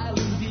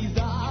boiling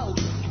diesel,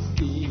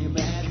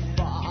 steaming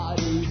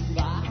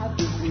 45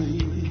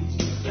 degrees.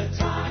 The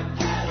time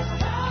has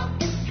come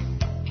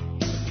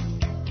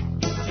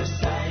to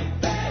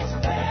save back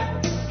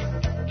there,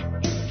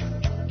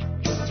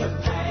 to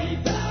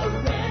pay the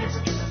rent,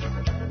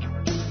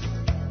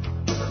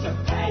 to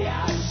pay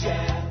our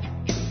share.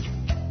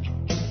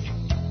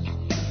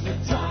 The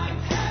time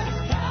has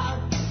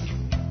come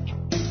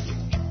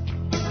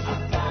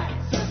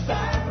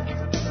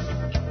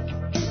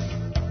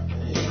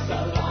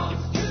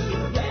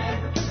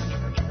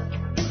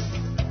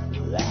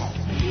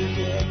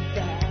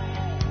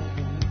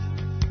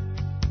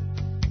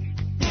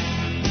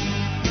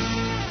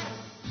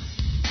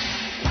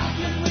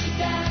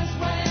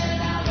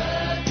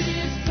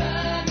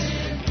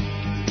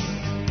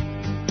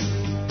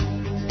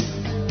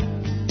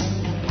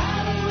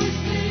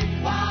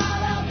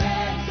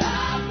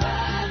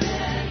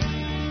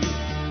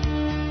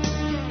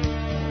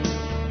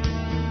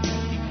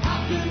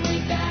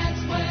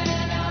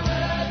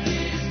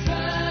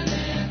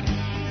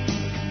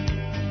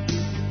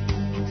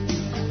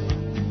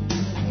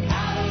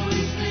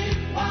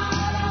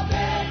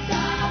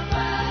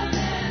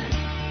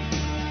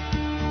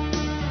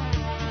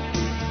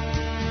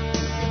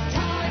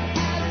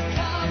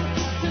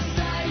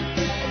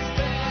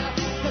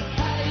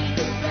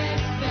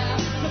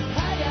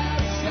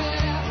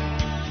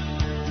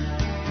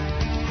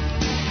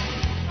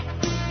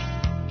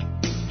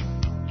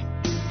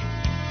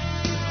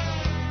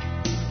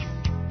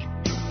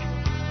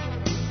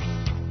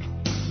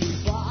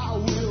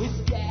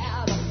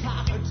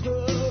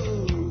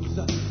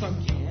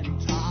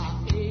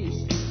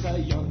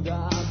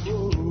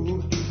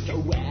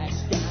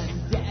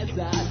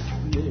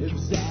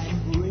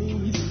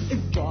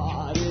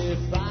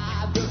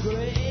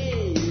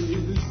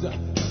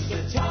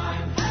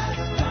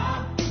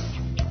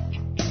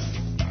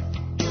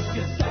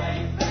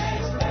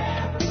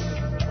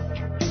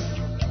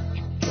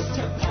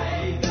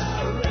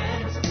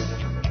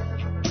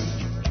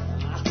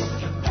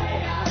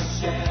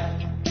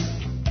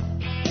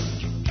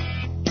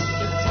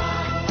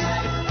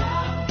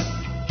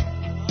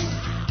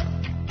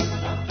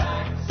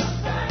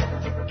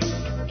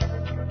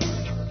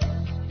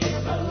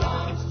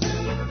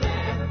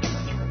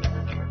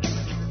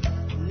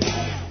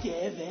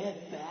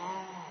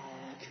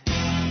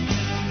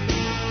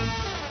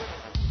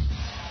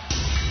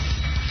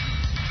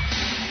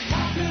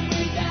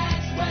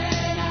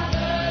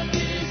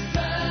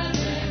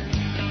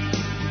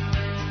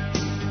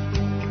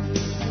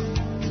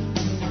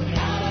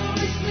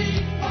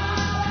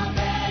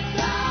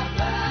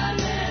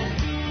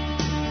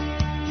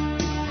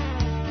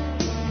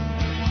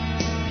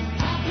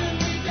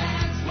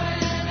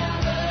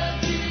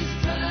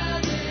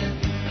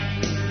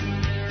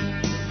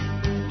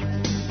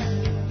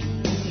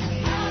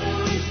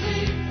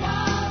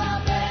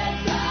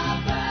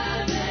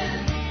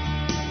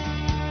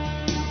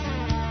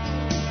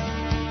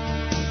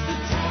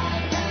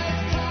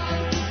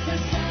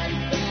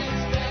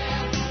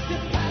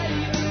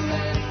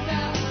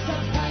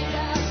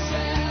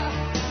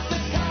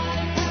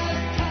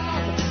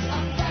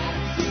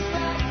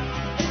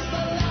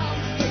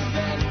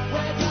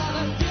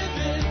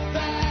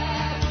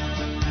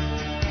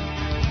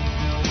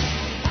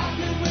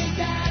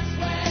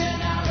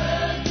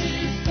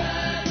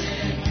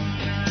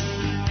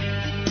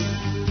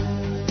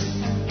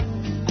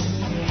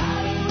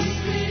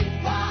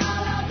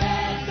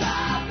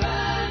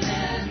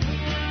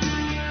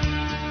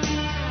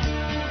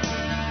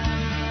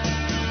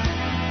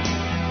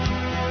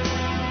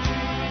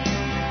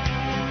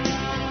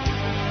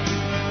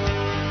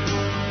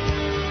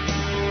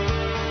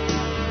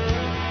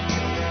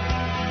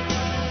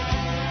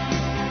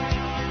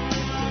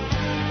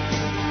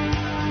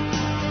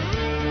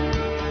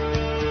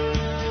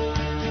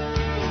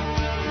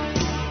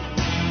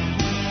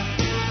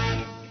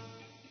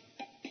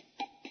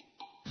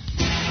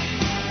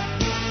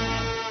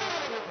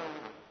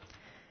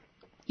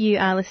You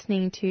are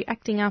listening to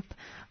Acting Up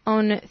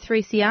on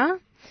 3CR.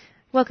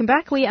 Welcome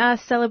back. We are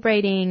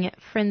celebrating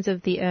Friends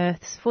of the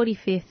Earth's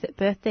 45th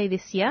birthday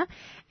this year,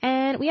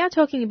 and we are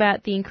talking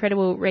about the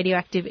incredible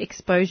radioactive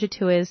exposure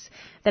tours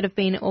that have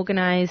been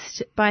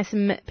organised by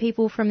some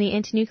people from the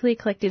anti-nuclear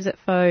collectives at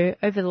FO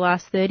over the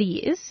last 30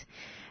 years.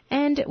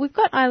 And we've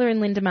got Isla and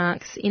Linda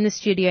Marks in the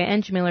studio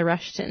and Jamila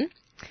Rushton.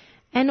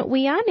 And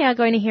we are now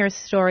going to hear a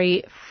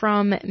story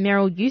from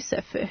Meryl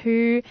Youssef,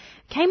 who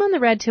came on the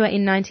RAD tour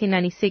in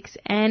 1996,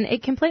 and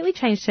it completely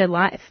changed her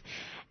life.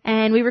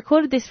 And we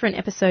recorded this for an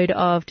episode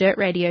of Dirt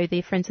Radio,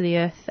 the Friends of the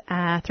Earth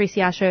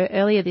 3CR show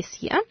earlier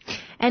this year.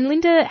 And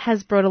Linda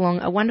has brought along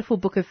a wonderful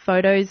book of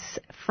photos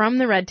from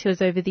the RAD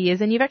tours over the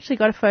years, and you've actually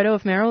got a photo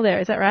of Meryl there,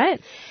 is that right?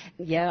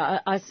 Yeah,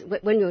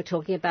 when we were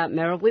talking about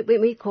Meryl,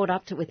 we caught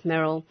up with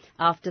Meryl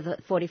after the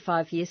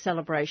 45-year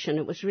celebration.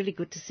 It was really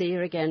good to see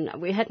her again.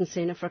 We hadn't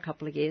seen her for a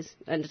couple of years,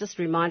 and it just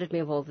reminded me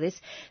of all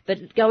this.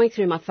 But going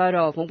through my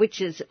photo of them,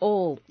 which is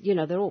all,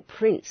 they're all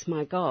prints,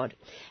 my God.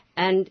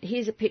 And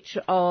here's a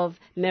picture of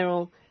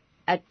Meryl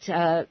at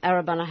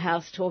Arabunna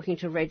House talking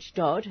to Reg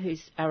Dodd,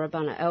 who's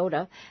Arabunna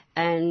elder.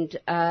 And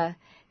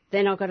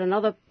then I've got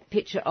another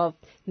picture of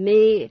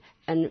me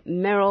and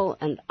Meryl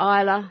and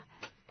Isla,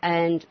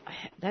 and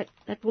that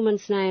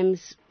woman's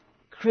name's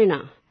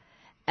Krina.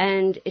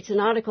 And it's an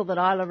article that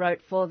Isla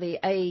wrote for the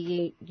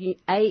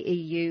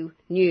AEU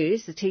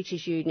News, the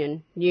Teachers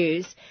Union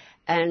News.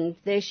 And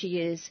there she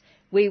is.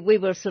 We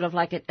were sort of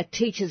like a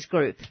teachers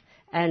group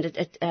and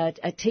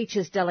a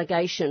teachers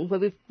delegation where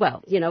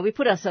we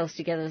put ourselves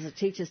together as a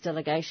teachers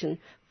delegation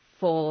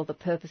for the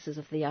purposes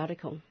of the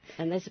article.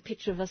 And there's a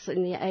picture of us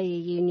in the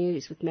AEU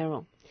News with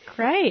Meryl.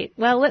 Great.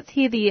 Well, let's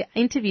hear the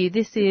interview.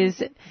 This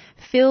is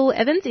Phil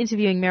Evans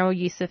interviewing Meryl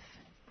Youssef.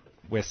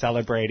 We're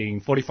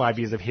celebrating 45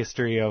 years of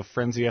history of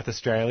Friends of the Earth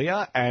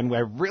Australia, and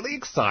we're really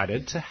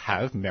excited to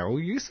have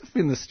Meryl Youssef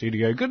in the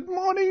studio. Good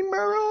morning,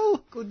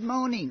 Meryl. Good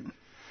morning.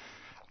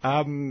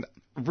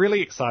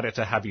 Really excited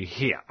to have you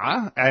here.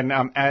 And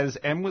as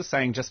Em was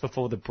saying just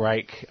before the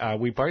break,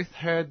 we both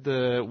heard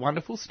the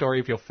wonderful story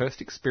of your first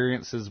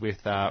experiences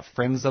with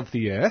Friends of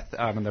the Earth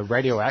and the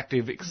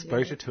radioactive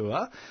exposure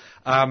tour.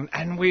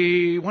 And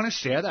we want to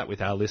share that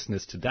with our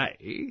listeners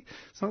today.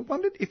 So I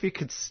wondered if you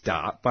could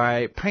start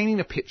by painting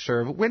a picture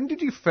of when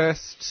did you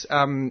first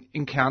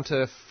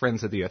encounter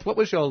Friends of the Earth? What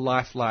was your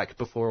life like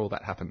before all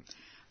that happened?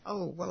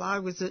 Oh, well, I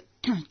was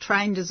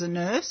trained as a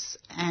nurse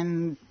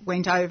and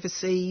went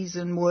overseas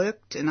and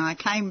worked, and I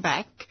came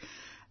back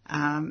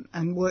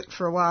and worked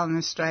for a while in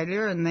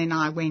Australia, and then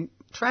I went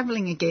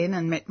travelling again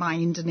and met my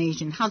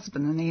Indonesian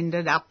husband and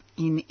ended up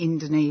in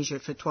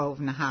Indonesia for 12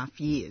 and a half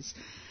years.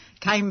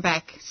 Came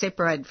back,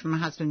 separated from my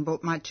husband,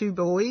 brought my two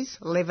boys,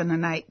 11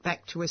 and 8,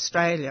 back to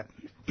Australia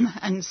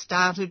and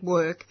started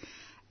work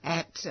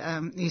at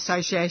the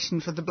Association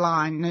for the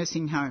Blind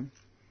nursing home.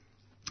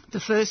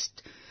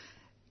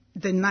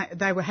 Then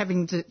they were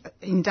having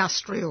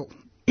industrial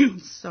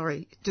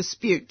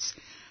disputes,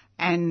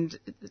 and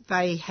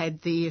they had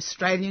the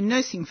Australian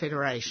Nursing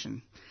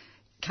Federation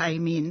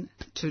came in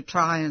to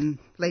try and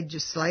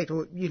legislate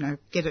or,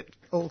 get it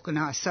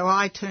organised. So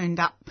I turned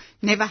up,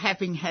 never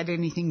having had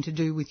anything to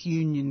do with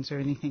unions or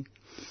anything.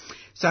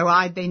 So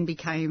I then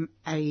became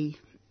a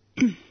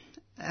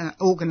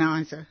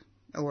organiser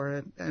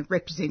or a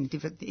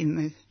representative at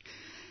the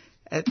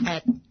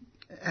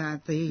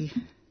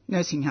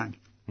nursing home.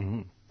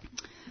 Mm-hmm.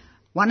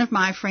 One of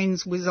my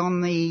friends was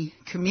on the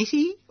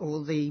committee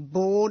or the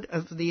board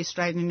of the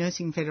Australian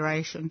Nursing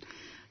Federation,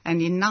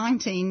 and in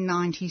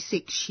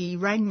 1996 she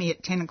rang me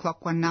at 10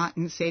 o'clock one night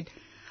and said,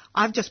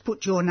 I've just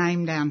put your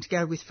name down to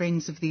go with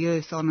Friends of the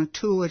Earth on a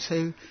tour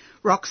to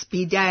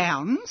Roxby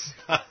Downs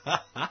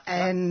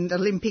and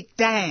Olympic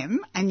Dam,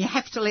 and you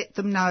have to let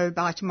them know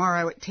by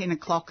tomorrow at 10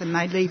 o'clock and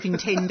they leave in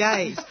 10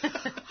 days.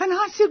 And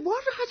I said,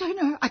 what? I don't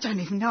know. I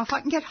don't even know if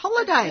I can get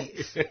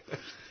holidays.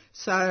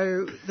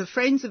 So the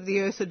Friends of the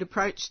Earth had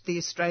approached the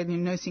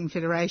Australian Nursing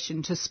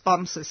Federation to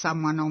sponsor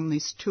someone on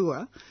this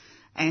tour,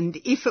 and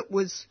if it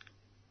was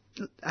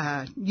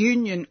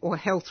union or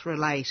health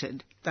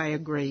related, they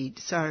agreed.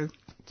 So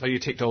you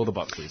ticked all the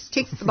boxes?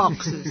 Ticked the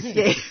boxes,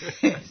 yes.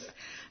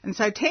 And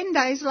so 10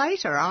 days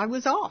later I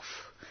was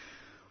off.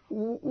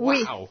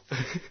 Wow.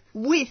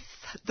 With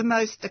the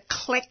most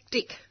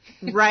eclectic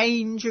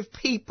range of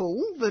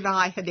people that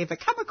I had ever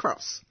come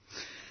across.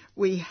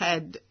 We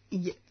had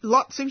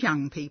lots of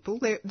young people.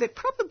 There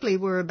probably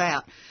were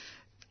about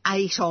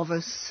 8 of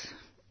us,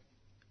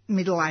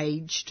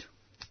 middle-aged,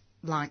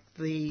 like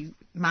the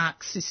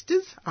Marx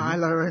sisters,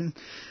 Isla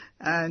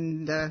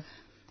and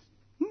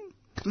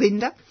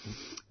Linda,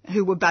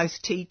 who were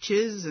both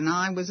teachers, and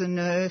I was a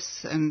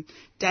nurse, and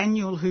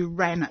Daniel, who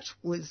ran it,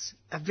 was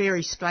a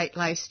very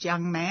straight-laced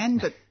young man,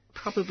 but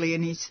probably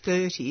in his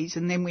 30s,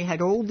 and then we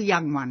had all the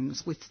young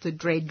ones with the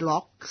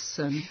dreadlocks,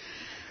 and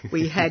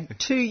we had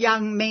 2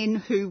 young men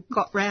who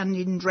got round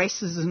in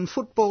dresses and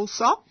football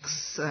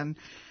socks, and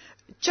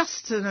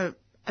just an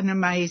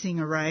amazing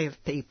array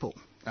of people.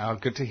 Oh,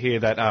 good to hear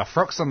that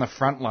Frocks on the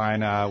Front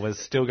Line was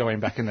still going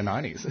back in the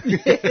 90s.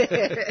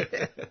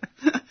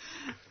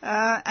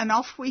 and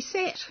off we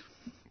set.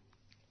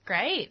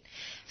 Great.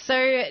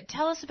 So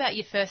tell us about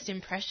your first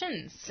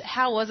impressions.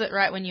 How was it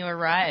right when you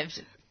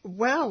arrived?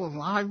 Well,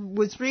 I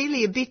was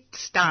really a bit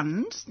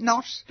stunned,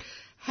 not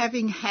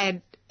having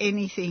had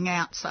anything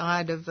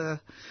outside of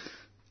a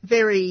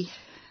very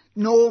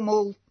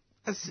normal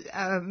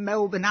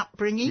Melbourne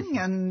upbringing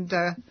and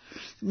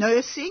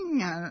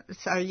nursing.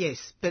 So,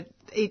 yes, but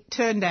it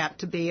turned out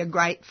to be a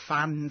great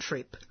fun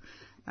trip,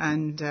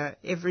 and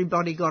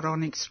everybody got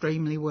on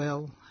extremely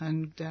well.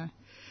 And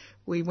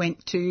we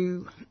went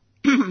to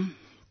we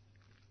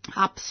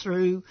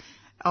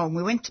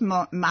went to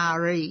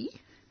Moree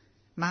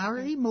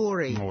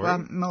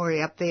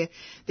up there,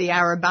 the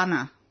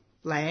Arabunna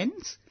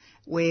lands,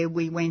 where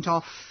we went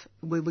off.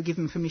 We were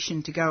given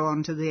permission to go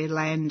onto their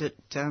land at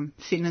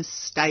Finnis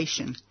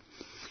Station,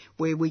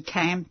 where we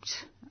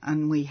camped,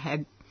 and we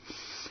had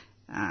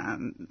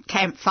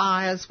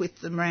campfires with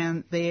them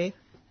around there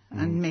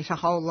and met a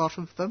whole lot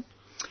of them.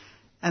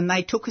 And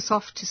they took us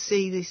off to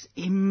see this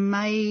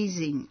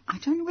amazing, I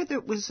don't know whether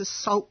it was a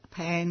salt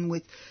pan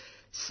with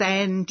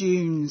sand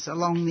dunes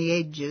along the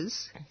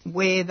edges,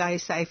 where they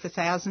say for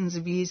thousands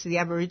of years the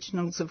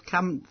Aboriginals have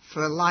come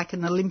for like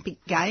an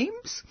Olympic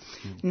Games.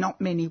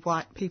 Not many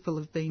white people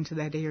have been to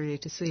that area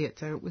to see it,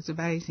 so it was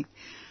amazing.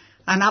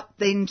 And up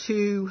then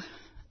to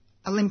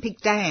Olympic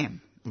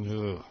Dam,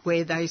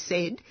 where they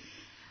said,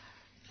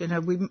 you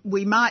know,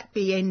 we might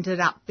be ended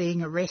up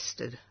being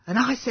arrested. And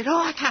I said,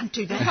 I can't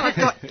do that.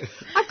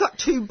 I've got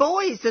 2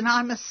 boys and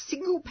I'm a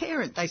single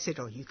parent. They said,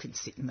 you can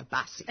sit in the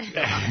bus if you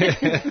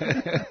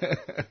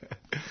like.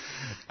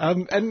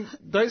 And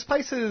those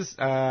places,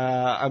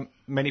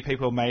 many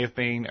people may have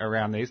been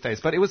around these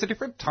days, but it was a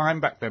different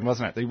time back then,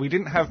 wasn't it? We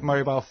didn't have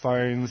mobile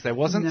phones, there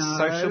wasn't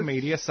social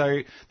media,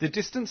 so the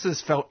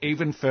distances felt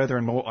even further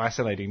and more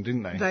isolating,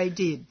 didn't they? They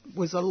did. It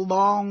was a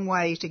long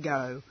way to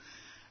go.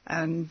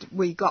 And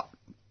we got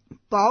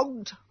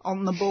bogged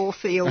on the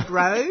Borefield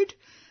Road,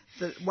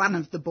 one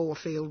of the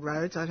Borefield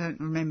roads. I don't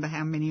remember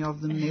how many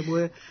of them there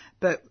were,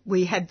 but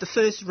we had the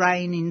first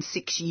rain in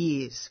 6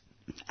 years,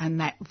 and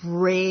that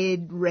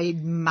red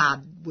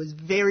mud was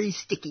very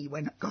sticky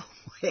when it got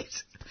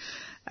wet,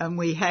 and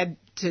we had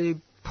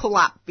to pull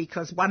up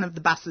because one of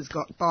the buses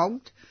got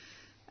bogged,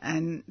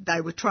 and they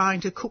were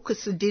trying to cook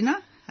us a dinner,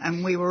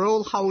 and we were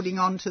all holding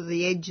on to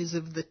the edges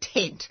of the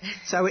tent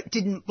so it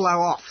didn't blow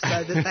off,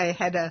 so that they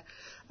had a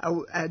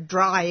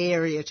dry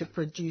area to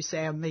produce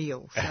our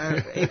meal. So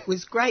it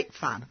was great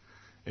fun.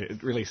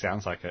 It really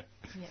sounds like it.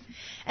 Yeah.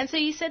 And so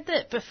you said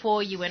that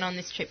before you went on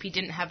this trip you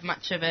didn't have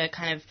much of a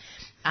kind of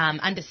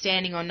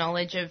understanding or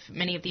knowledge of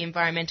many of the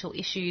environmental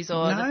issues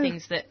or the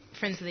things that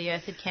Friends of the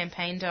Earth had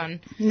campaigned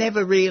on.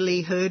 Never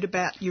really heard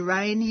about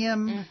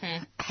uranium,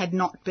 had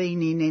not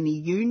been in any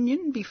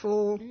union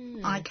before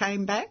I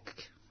came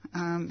back.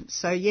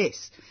 So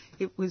yes,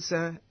 it was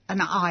an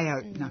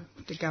eye-opener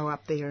to go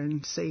up there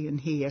and see and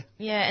hear.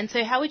 Yeah, and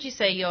so how would you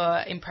say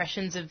your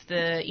impressions of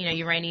the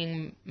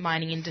uranium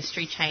mining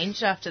industry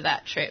changed after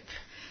that trip?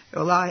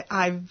 Well,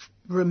 I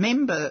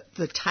remember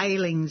the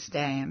tailings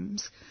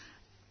dams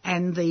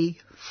and the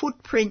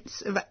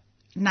footprints of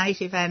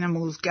native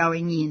animals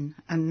going in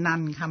and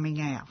none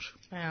coming out.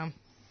 Wow.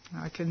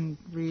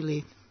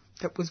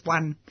 That was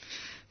one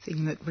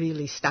thing that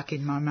really stuck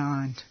in my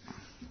mind.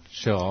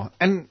 Sure.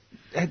 And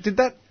did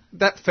that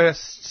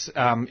first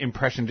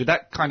impression, did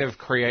that kind of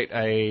create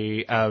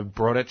a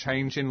broader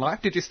change in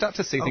life? Did you start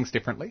to see things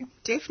differently?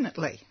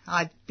 Definitely.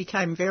 I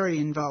became very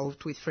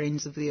involved with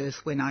Friends of the Earth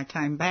when I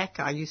came back.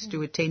 I used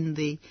to attend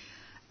the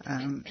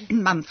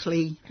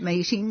monthly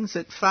meetings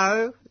at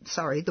FO.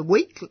 Sorry, the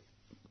weekly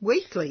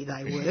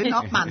they were,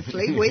 not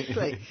monthly,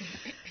 weekly.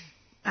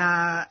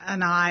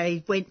 And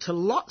I went to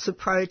lots of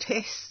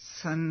protests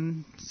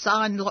and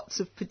signed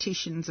lots of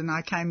petitions, and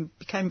I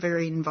became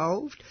very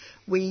involved.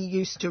 We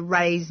used to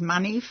raise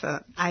money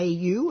for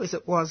AU, as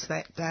it was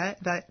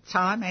that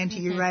time,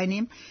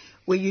 anti-uranium.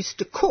 We used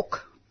to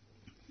cook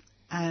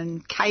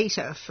and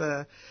cater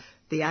for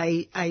the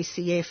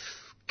ACF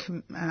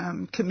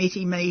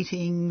committee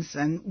meetings,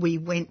 and we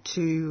went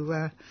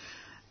to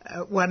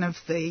one of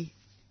the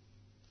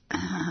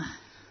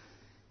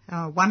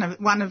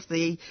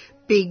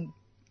big.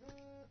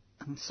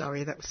 I'm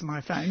sorry, that was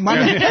my phone.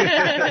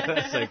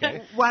 That's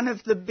okay. One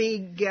of the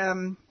big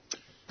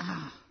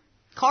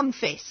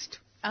Confest.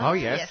 Oh,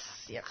 yes.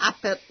 Yep. Up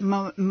at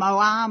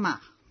Moama,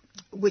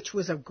 which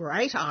was a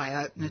great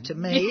eye-opener to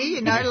me.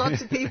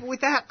 Lots of people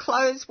without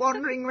clothes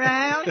wandering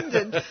around,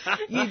 and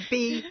you'd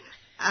be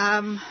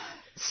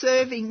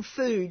serving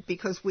food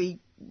because we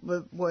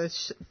were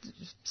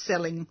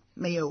selling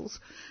meals,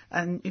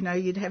 and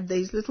you'd have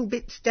these little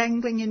bits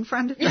dangling in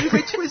front of you,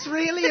 which was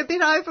really a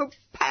bit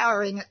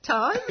overpowering at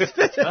times,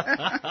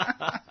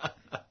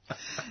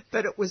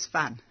 but it was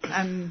fun.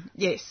 And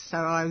yes, so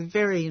I was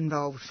very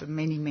involved for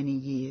many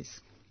years.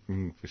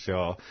 For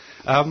sure.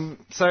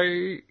 So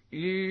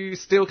you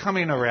still come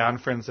in around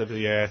Friends of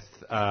the Earth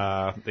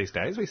these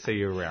days? We see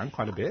you around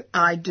quite a bit.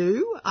 I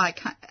do.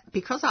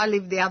 because I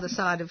live the other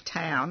side of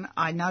town,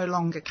 I no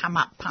longer come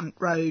up Punt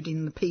Road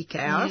in the peak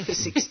hour for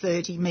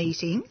 6:30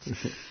 meetings.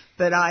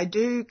 But I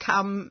do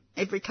come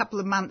every couple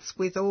of months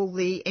with all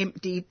the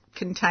empty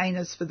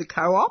containers for the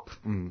co-op.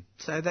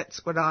 So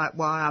that's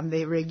why I'm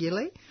there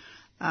regularly.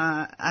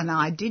 And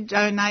I did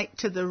donate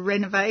to the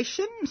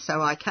renovation,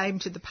 so I came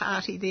to the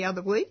party the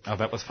other week. Oh,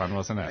 that was fun,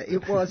 wasn't it?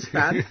 It was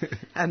fun.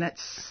 And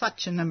it's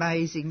such an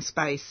amazing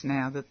space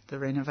now that the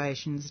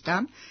renovation's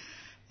done.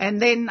 And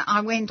then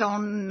I went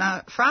on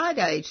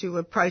Friday to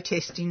a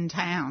protest in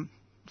town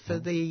for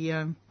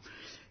the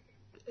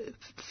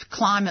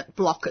climate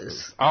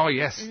blockers. Oh,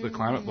 yes, the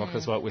climate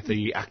blockers, with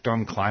the Act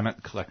On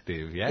Climate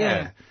Collective,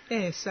 Yeah,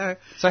 So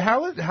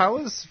how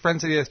has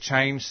Friends of the Earth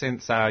changed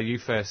since you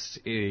first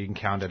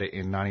encountered it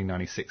in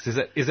 1996?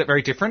 Is it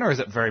very different, or is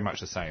it very much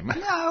the same?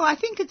 No, I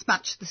think it's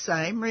much the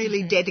same.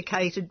 Really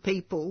dedicated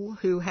people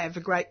who have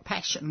a great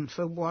passion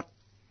for what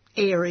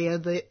area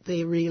that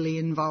they're really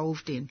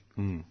involved in.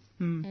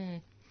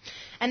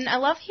 And I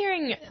love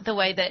hearing the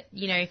way that,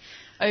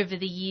 over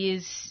the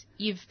years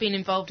you've been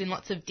involved in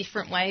lots of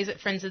different ways at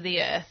Friends of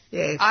the Earth.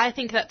 Yes. I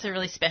think that's a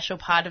really special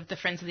part of the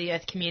Friends of the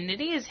Earth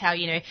community, is how,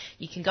 you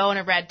can go on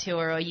a rad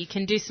tour, or you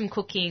can do some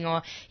cooking,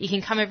 or you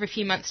can come every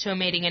few months to a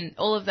meeting, and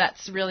all of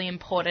that's really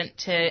important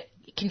to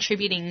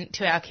contributing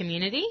to our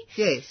community.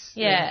 Yes.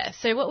 Yeah.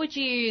 So what would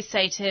you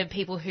say to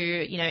people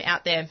who,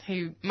 out there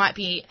who might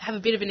have a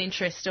bit of an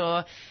interest,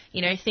 or,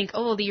 think,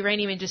 the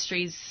uranium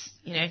industry's,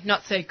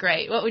 not so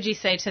great? What would you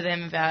say to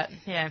them about,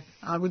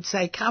 I would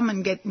say come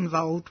and get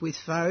involved with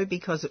FO,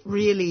 because it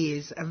really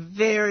is a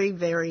very,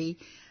 very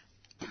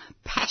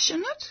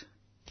passionate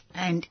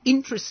and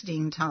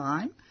interesting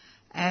time,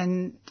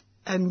 and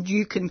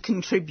you can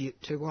contribute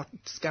to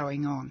what's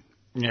going on.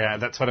 Yeah,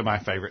 that's one of my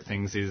favourite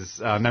things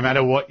is no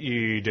matter what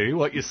you do,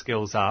 what your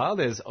skills are,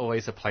 there's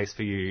always a place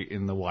for you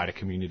in the wider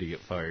community at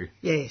FO.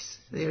 Yes,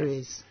 there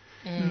is.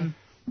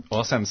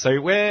 Awesome.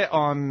 So we're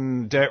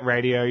on Dirt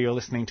Radio. You're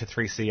listening to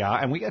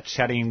 3CR, and we are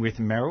chatting with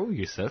Meryl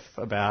Youssef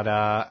about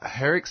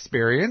her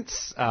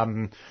experience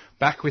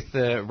back with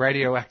the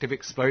radioactive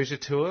exposure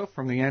tour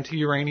from the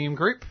Anti-Uranium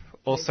Group,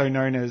 also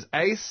known as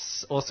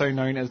ACE, also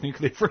known as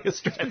Nuclear Free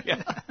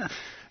Australia.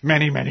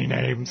 Many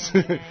names.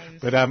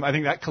 But I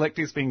think that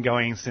collective's been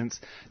going since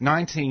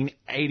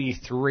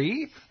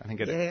 1983. I think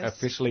it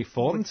officially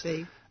formed.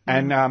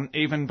 And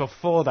even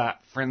before that,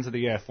 Friends of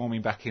the Earth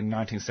forming back in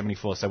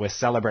 1974. So we're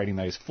celebrating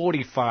those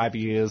 45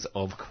 years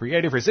of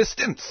creative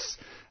resistance.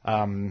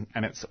 And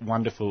it's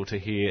wonderful to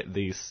hear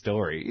these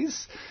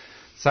stories.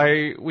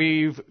 So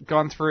we've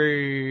gone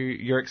through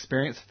your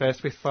experience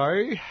first with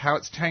FO, how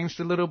it's changed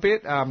a little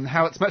bit,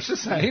 how it's much the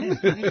same.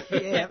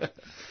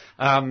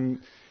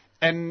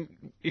 And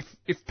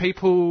if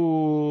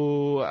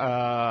people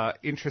are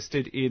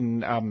interested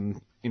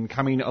in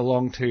coming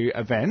along to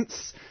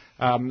events,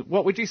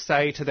 what would you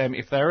say to them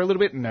if they're a little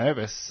bit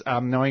nervous,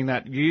 knowing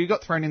that you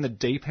got thrown in the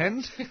deep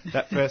end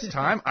that first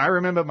time? I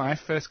remember my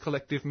first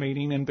collective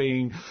meeting and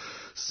being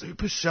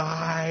super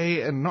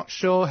shy and not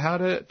sure how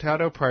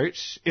to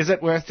approach. Is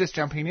it worth just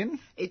jumping in?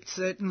 It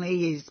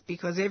certainly is,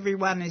 because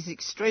everyone is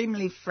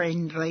extremely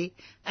friendly,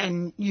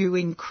 and you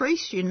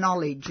increase your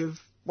knowledge of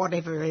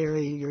whatever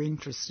area you're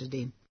interested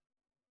in.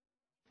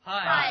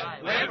 Hi,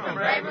 we're from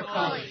Braver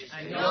College,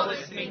 and you're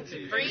listening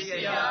to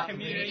 3CR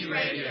Community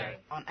Radio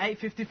on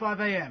 8:55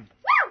 AM.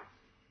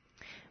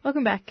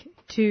 Welcome back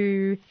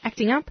to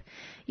Acting Up.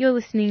 You're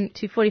listening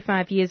to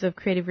 45 Years of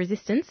Creative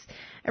Resistance,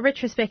 a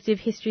retrospective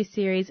history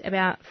series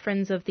about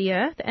Friends of the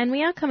Earth, and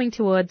we are coming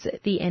towards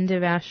the end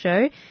of our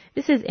show.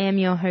 This is Em,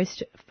 your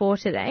host for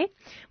today.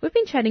 We've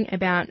been chatting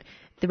about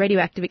the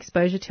radioactive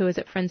exposure tours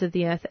at Friends of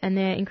the Earth and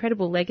their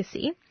incredible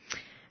legacy.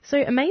 So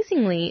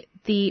amazingly,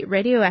 the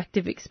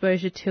radioactive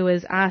exposure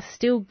tours are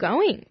still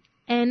going.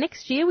 And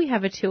next year we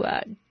have a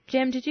tour.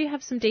 Jem, did you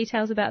have some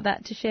details about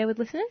that to share with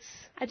listeners?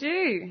 I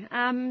do.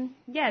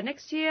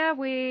 Next year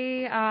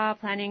we are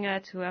planning a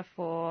tour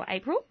for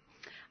April.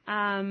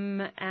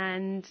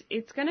 And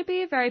it's going to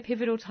be a very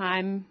pivotal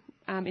time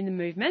in the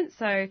movement.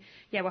 So,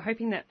 we're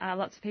hoping that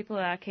lots of people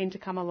are keen to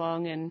come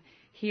along and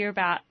hear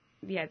about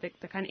the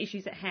kind of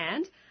issues at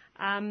hand.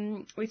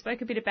 We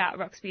spoke a bit about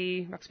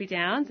Roxby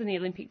Downs and the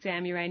Olympic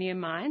Dam uranium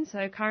mine.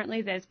 So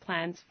currently there's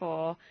plans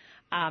for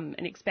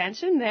an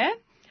expansion there.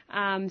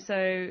 And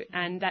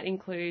that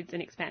includes an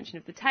expansion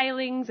of the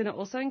tailings, and it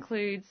also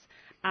includes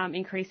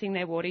increasing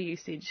their water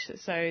usage.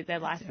 So their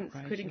license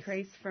could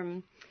increase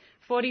from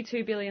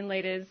 42 billion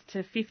litres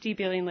to 50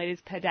 billion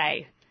litres per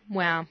day.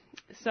 Wow.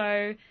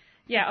 So,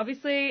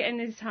 obviously in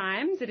these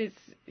times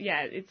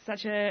it's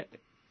such a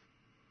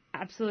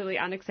absolutely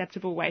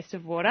unacceptable waste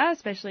of water,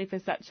 especially for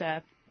such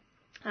a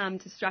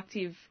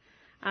destructive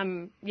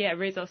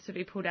resource to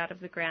be pulled out of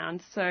the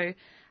ground. So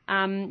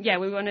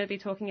we want to be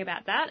talking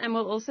about that, and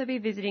we'll also be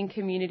visiting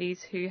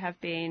communities who have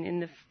been in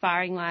the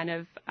firing line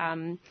of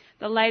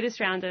the latest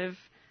round of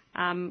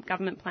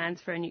government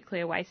plans for a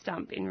nuclear waste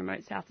dump in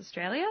remote South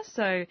Australia.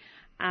 So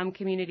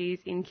communities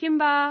in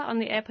Kimba on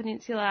the Eyre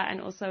Peninsula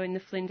and also in the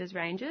Flinders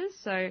Ranges.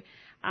 So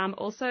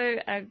Also,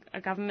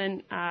 a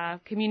government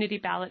community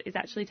ballot is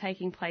actually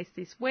taking place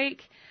this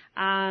week,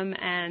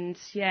 and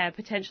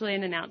potentially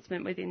an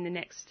announcement within the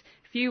next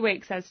few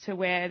weeks as to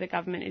where the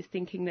government is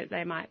thinking that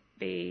they might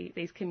be,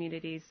 these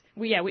communities,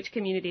 which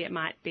community it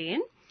might be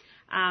in.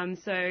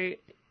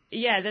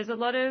 There's a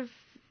lot of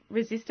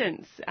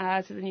resistance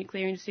to the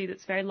nuclear industry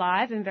that's very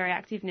live and very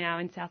active now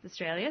in South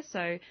Australia.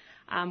 So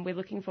we're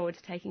looking forward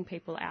to taking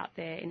people out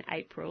there in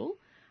April.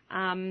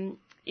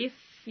 If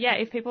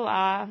people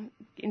are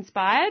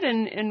inspired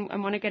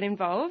and want to get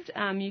involved,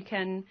 you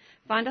can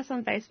find us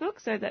on Facebook.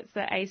 So that's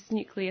the ACE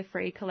Nuclear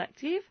Free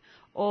Collective,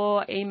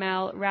 or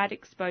email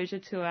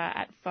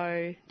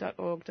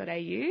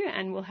radexposuretour@fo.org.au,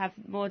 and we'll have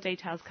more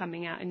details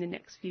coming out in the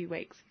next few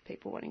weeks for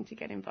people wanting to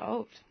get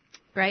involved.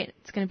 Great.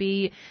 It's going to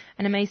be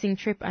an amazing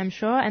trip, I'm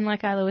sure. And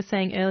like Isla was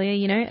saying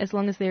earlier, as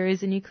long as there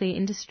is a nuclear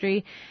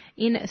industry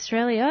in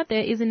Australia,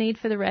 there is a need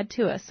for the RAD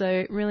tour.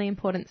 So really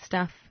important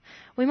stuff.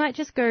 We might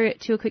just go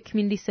to a quick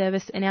community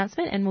service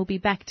announcement, and we'll be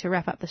back to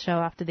wrap up the show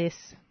after this.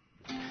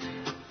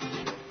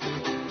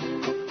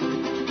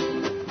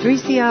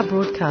 3CR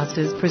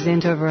broadcasters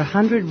present over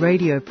 100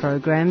 radio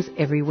programs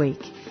every week,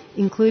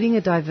 including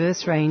a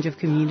diverse range of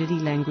community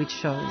language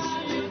shows.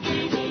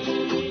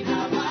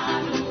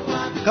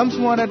 Come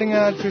semua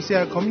dengar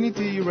 3CR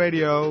Community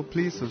Radio.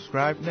 Please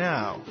subscribe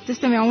now.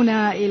 تستمعون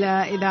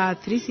إلى إذاعة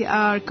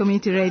 3CR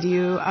Community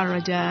Radio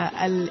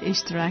الرجاء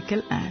الاشتراك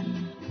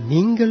الآن.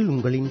 நீங்கள்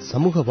உங்களின்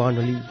சமூக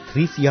வானொலி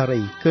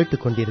 3CR-ஐ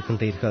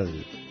கேட்டுக்கொண்டிருக்கின்றீர்கள்.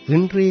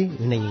 இன்றே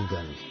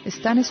இணையுங்கள்.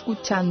 Están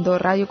escuchando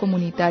Radio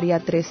Comunitaria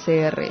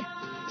 3CR.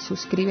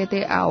 Suscríbete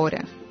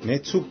ahora.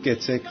 Netsuk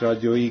Getsek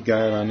Radioi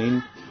Gairanin,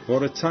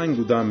 Voratain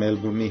Guda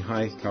Melbourne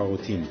High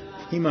Kaotin.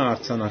 Hima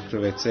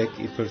Artsanakravetsek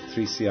Iper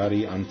 3CR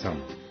Antam.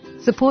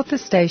 Support the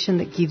station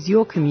that gives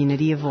your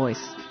community a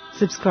voice.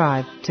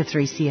 Subscribe to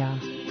 3CR.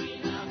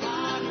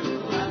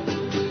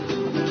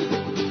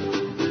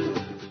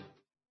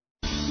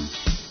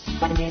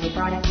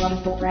 Friday, Robin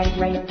Sport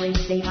Radio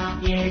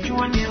 3CR. Yeah,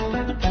 join me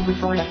 11 every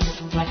Friday.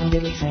 Black and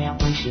Billy Sound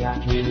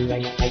 3CR. Community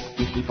Radio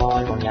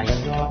 855 on the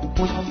AM dial.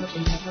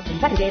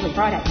 Black and Deadly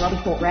Friday, Robin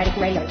Sport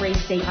Radio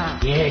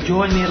 3CR. Yeah,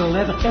 join me at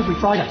 11 every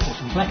Friday for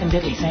some Black and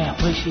Deadly Sound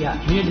 3CR.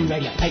 Community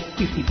Radio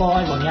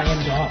 855 on the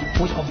AM dial.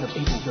 Voice of the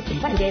people, the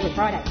people. Black and Deadly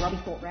Friday, Robin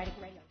Sport Radio.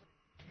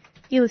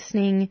 You're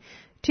listening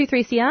to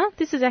 3CR.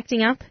 This is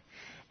Acting Up,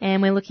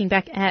 and we're looking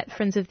back at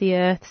Friends of the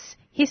Earth's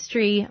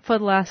history for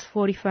the last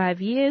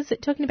 45 years,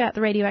 talking about the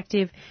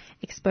radioactive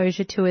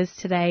exposure tours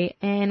today.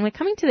 And we're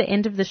coming to the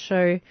end of the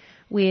show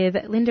with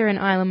Linda and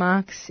Isla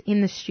Marks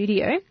in the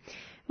studio.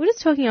 We're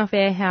just talking off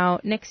air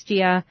how next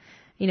year,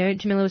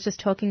 Jamila was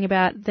just talking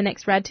about the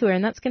next RAD tour,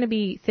 and that's going to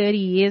be 30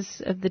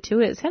 years of the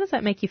tours. How does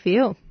that make you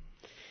feel?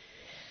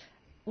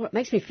 Well, it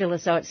makes me feel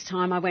as though it's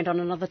time I went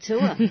on another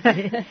tour.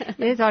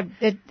 Yes,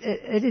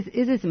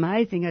 it is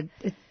amazing.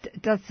 It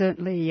does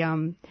certainly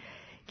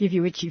give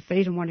you itchy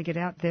feet and want to get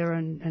out there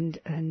and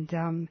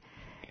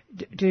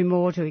do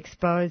more to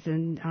expose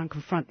and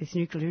confront this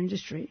nuclear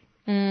industry.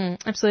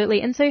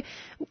 Absolutely. And so,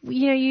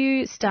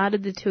 you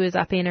started the tours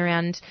up in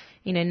around,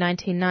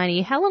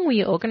 1990. How long were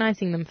you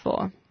organising them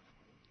for?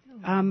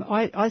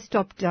 I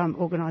stopped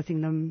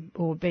organising them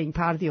or being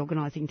part of the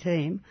organising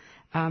team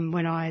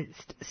when I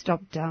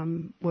stopped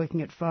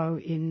working at FO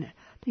in, I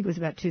think it was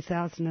about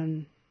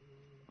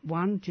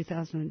 2001,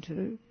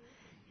 2002.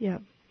 Yeah.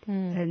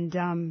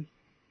 And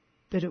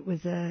but it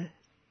was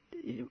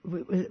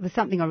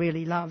something I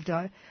really loved.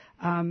 I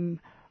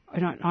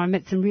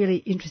met some really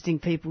interesting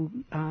people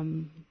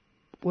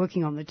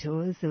working on the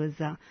tours. There was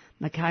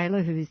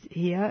Michaela, who's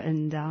here,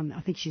 and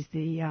I think she's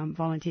the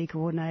volunteer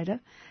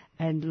coordinator,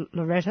 and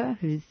Loretta,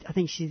 I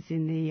think she's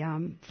in the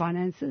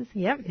finances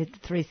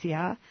at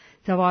 3CR.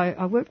 So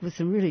I worked with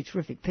some really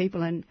terrific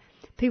people, and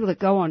people that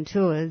go on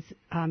tours,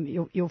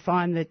 you'll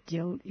find that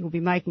you'll be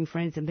making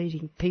friends and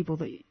meeting people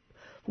that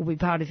will be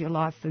part of your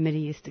life for many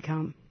years to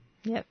come.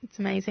 Yep, it's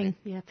amazing.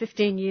 Yeah,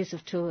 15 years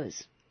of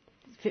tours.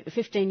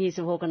 15 years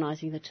of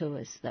organising the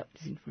tours. That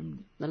was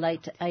from the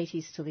late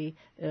 80s to the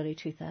early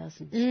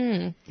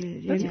 2000s.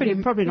 That's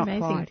probably not amazing.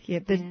 Quite.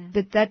 Yeah,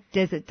 but that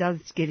desert does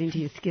get into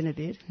your skin a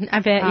bit. I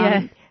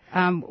bet,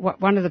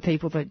 one of the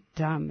people that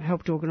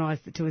helped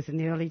organise the tours in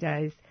the early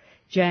days,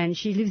 Jan,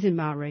 she lives in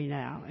Maree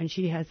now, and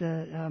she has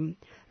a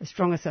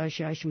strong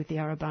association with the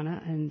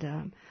Arabana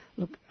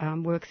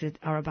and works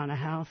at Arabana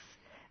House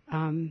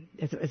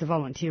as a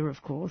volunteer,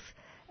 of course.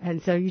 And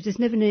so you just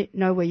never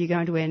know where you're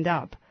going to end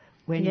up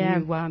when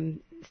you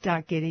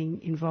start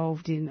getting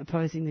involved in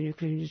opposing the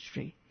nuclear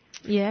industry.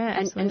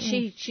 Yeah, and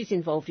she's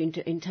involved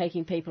in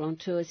taking people on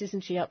tours,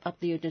 isn't she? Up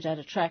the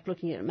Udnadatta track,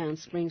 looking at Mount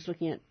Springs,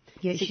 looking at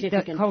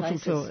significant cultural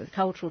places. tours.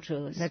 Cultural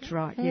tours. That's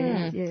right.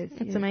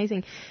 That's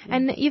amazing.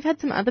 And you've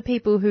had some other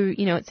people who,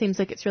 it seems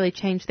like it's really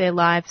changed their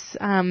lives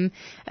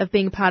of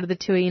being a part of the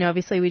tour.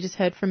 Obviously we just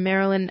heard from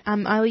Meryl, and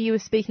Isla, you were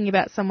speaking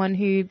about someone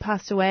who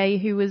passed away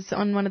who was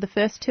on one of the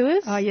first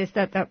tours. Oh yes,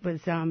 that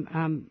was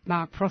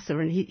Mark Prosser,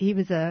 and he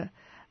was a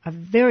a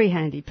very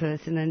handy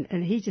person,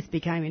 and he just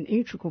became an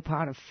integral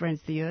part of Friends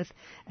of the Earth,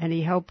 and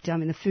he helped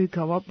in the food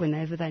co-op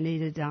whenever they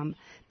needed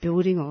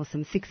building or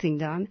some fixing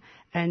done.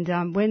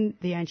 And when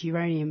the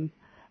Anti-Uranium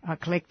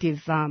Collective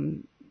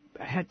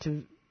had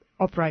to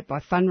operate by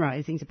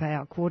fundraising to pay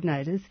our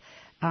coordinators,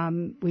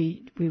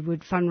 we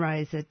would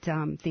fundraise at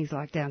things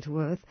like Down to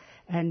Earth,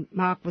 and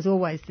Mark was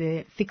always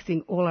there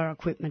fixing all our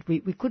equipment. We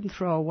couldn't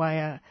throw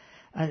away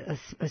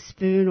a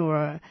spoon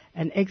or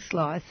an egg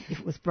slice if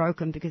it was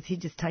broken, because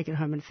he'd just take it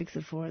home and fix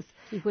it for us.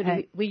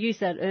 We used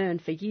that urn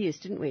for years,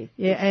 didn't we?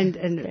 Yeah, and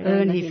the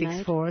urn he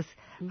fixed for us,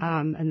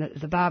 and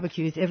the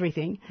barbecues,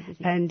 everything.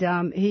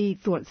 And he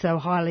thought so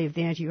highly of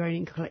the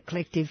Anti-Uranium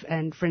Collective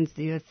and Friends of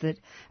the Earth that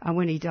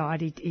when he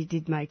died, he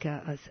did make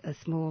a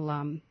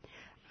small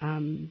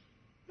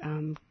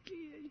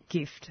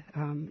gift,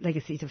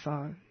 legacy to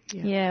FAO.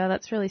 Yeah, well,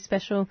 that's really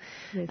special.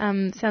 Yes.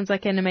 Sounds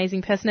like an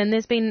amazing person. And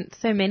there's been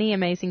so many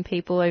amazing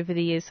people over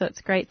the years, so it's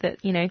great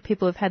that,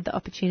 people have had the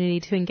opportunity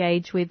to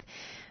engage with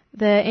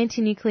the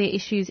anti-nuclear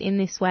issues in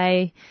this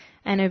way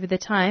and over the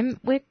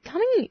time. We're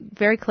coming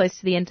very close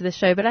to the end of the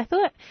show, but I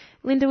thought,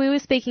 Linda, we were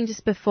speaking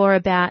just before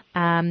about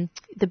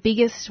the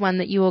biggest one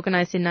that you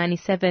organised in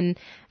 97,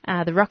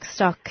 the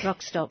Rockstock tour.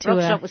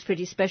 Rockstock was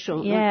pretty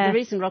special. Yeah. The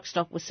reason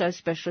Rockstock was so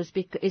special is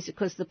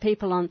because the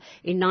people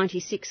in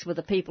 96 were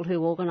the people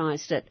who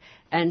organised it.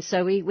 And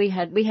so we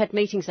had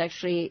meetings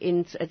actually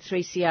at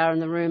 3CR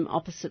in the room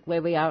opposite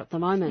where we are at the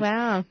moment.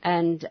 Wow.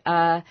 And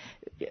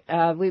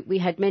we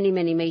had many,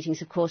 many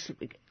meetings, of course,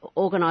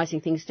 organising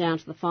things down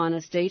to the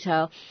finest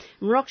detail.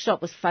 And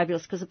Rockstock was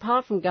fabulous because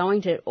apart from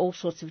going to all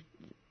sorts of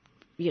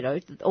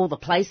all the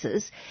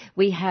places,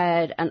 we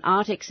had an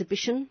art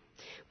exhibition,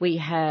 we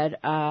had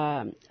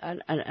a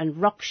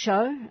rock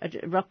show, a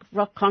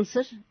rock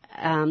concert,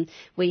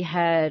 we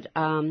had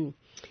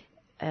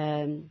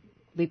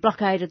we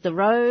blockaded the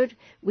road,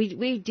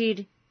 we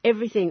did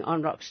everything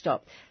on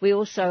Rockstock. We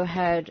also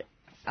had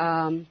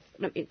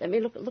let me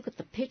look at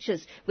the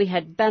pictures. We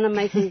had banner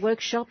making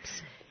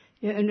workshops.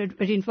 Yeah, and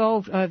it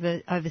involved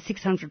over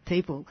 600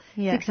 people.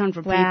 Yeah.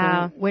 600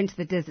 Wow. people went to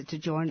the desert to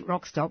join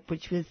Rockstock,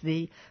 which was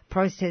the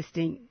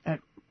protesting at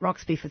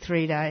Roxby for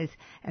 3 days,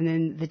 and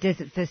then the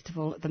Desert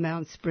Festival at the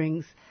Mountain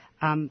Springs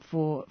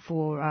for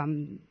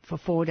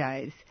 4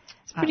 days.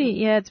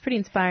 It's pretty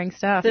inspiring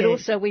stuff. But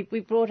also we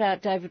brought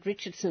out David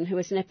Richardson, who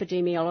is an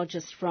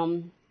epidemiologist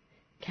from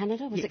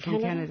Canada, from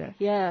Canada?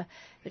 Yeah,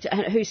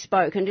 who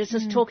spoke and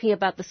just talking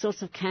about the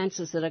sorts of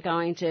cancers that are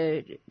going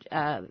to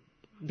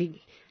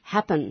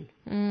happen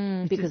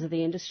because of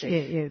the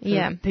industry.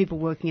 For people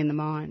working in the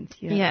mines.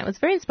 Yeah, it was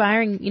very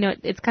inspiring.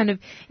 It's kind of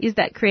is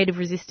that creative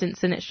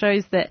resistance, and it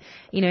shows that,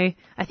 I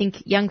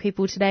think young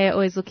people today are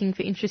always looking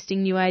for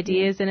interesting new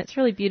ideas, and it's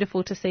really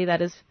beautiful to see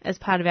that as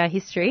part of our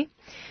history.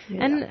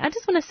 Yeah. And I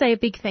just want to say a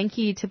big thank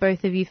you to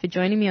both of you for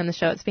joining me on the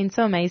show. It's been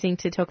so amazing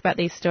to talk about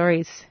these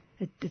stories.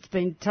 It's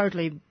been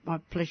totally my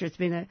pleasure. It's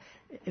been a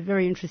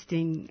very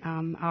interesting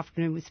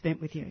afternoon we spent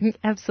with you.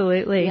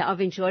 Absolutely. Yeah, I've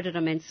enjoyed it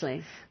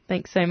immensely.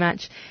 Thanks so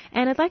much.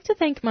 And I'd like to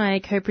thank my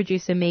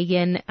co-producer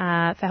Megan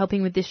for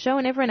helping with this show,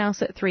 and everyone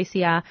else at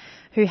 3CR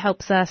who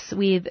helps us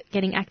with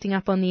getting Acting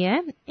Up on the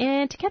air.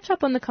 And to catch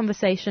up on the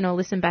conversation or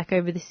listen back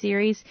over the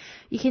series,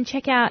 you can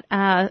check out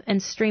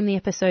and stream the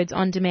episodes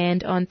on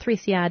demand on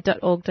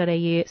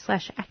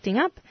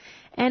 3cr.org.au/actingup.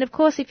 And of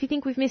course, if you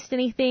think we've missed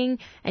anything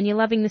and you're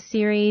loving the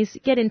series,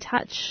 get in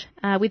touch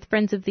with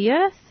Friends of the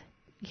Earth.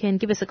 You can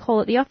give us a call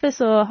at the office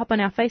or hop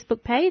on our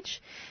Facebook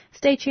page.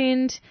 Stay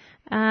tuned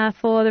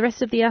for the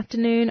rest of the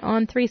afternoon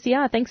on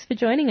 3CR. Thanks for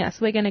joining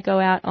us. We're going to go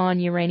out on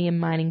uranium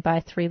mining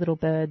by Three Little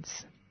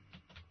Birds.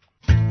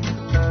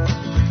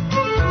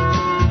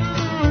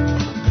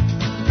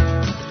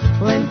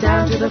 Went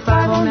down to the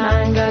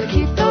 509, gotta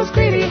keep those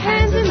greedy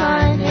hands in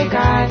line. Hey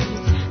guys,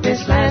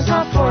 this land's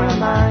not for a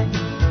mine.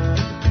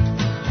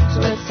 So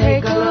let's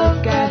take a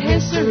look at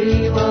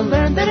history. We'll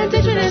learn that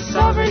indigenous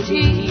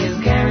sovereignty is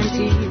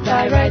guaranteed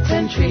by rights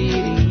and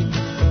treaties.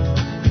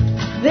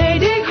 They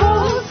dig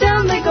holes,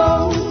 down they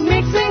go,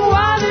 mixing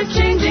water,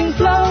 changing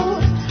flow.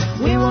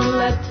 We won't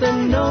let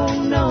them know,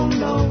 no,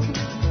 no.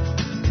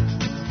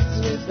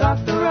 So we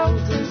block the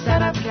roads and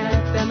set up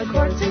camp, and the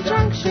court's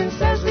injunction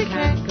says we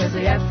can't, cause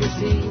the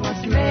FEC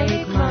wants to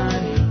make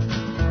money.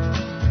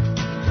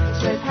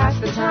 So we pass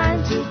the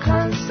time to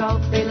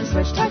consult, bait and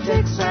switch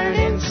tactics are an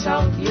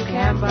insult. You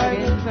can't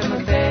bargain from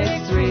a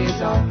fixed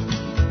result.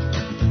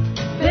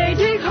 They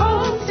dig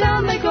holes,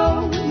 down they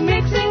go,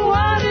 mixing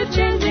water,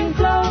 changing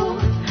flow.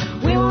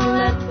 We won't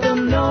let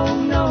them know,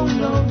 no,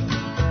 no.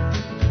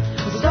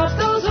 We'll stop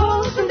those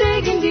holes from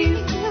digging deep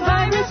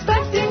by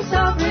respecting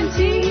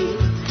sovereignty.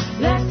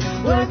 Let's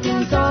work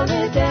in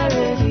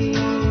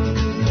solidarity.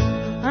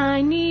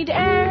 I need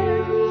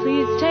air,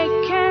 please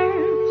take care.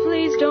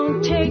 Please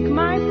don't take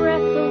my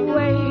breath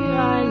away.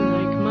 I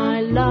like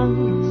my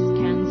lungs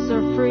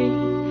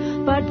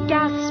cancer-free, but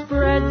gas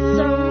spreads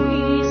so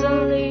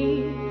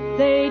easily.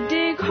 They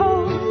dig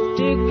holes,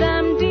 dig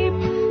them deep,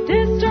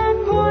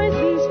 disturb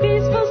poisons,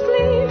 peaceful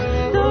sleep.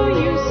 Though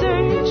you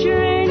search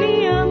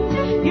uranium,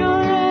 your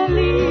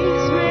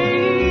release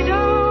radiation.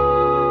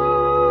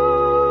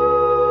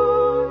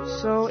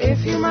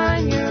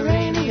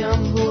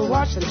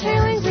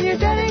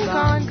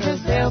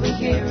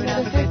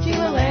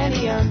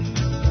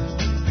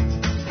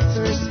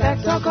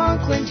 respect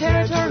Algonquin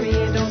territory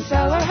and don't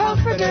sell our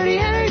health for dirty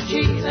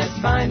energy. Let's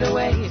find a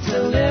way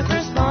to live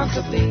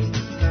responsibly.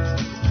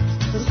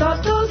 We'll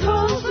stop those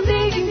holes from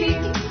digging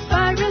deep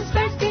by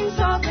respecting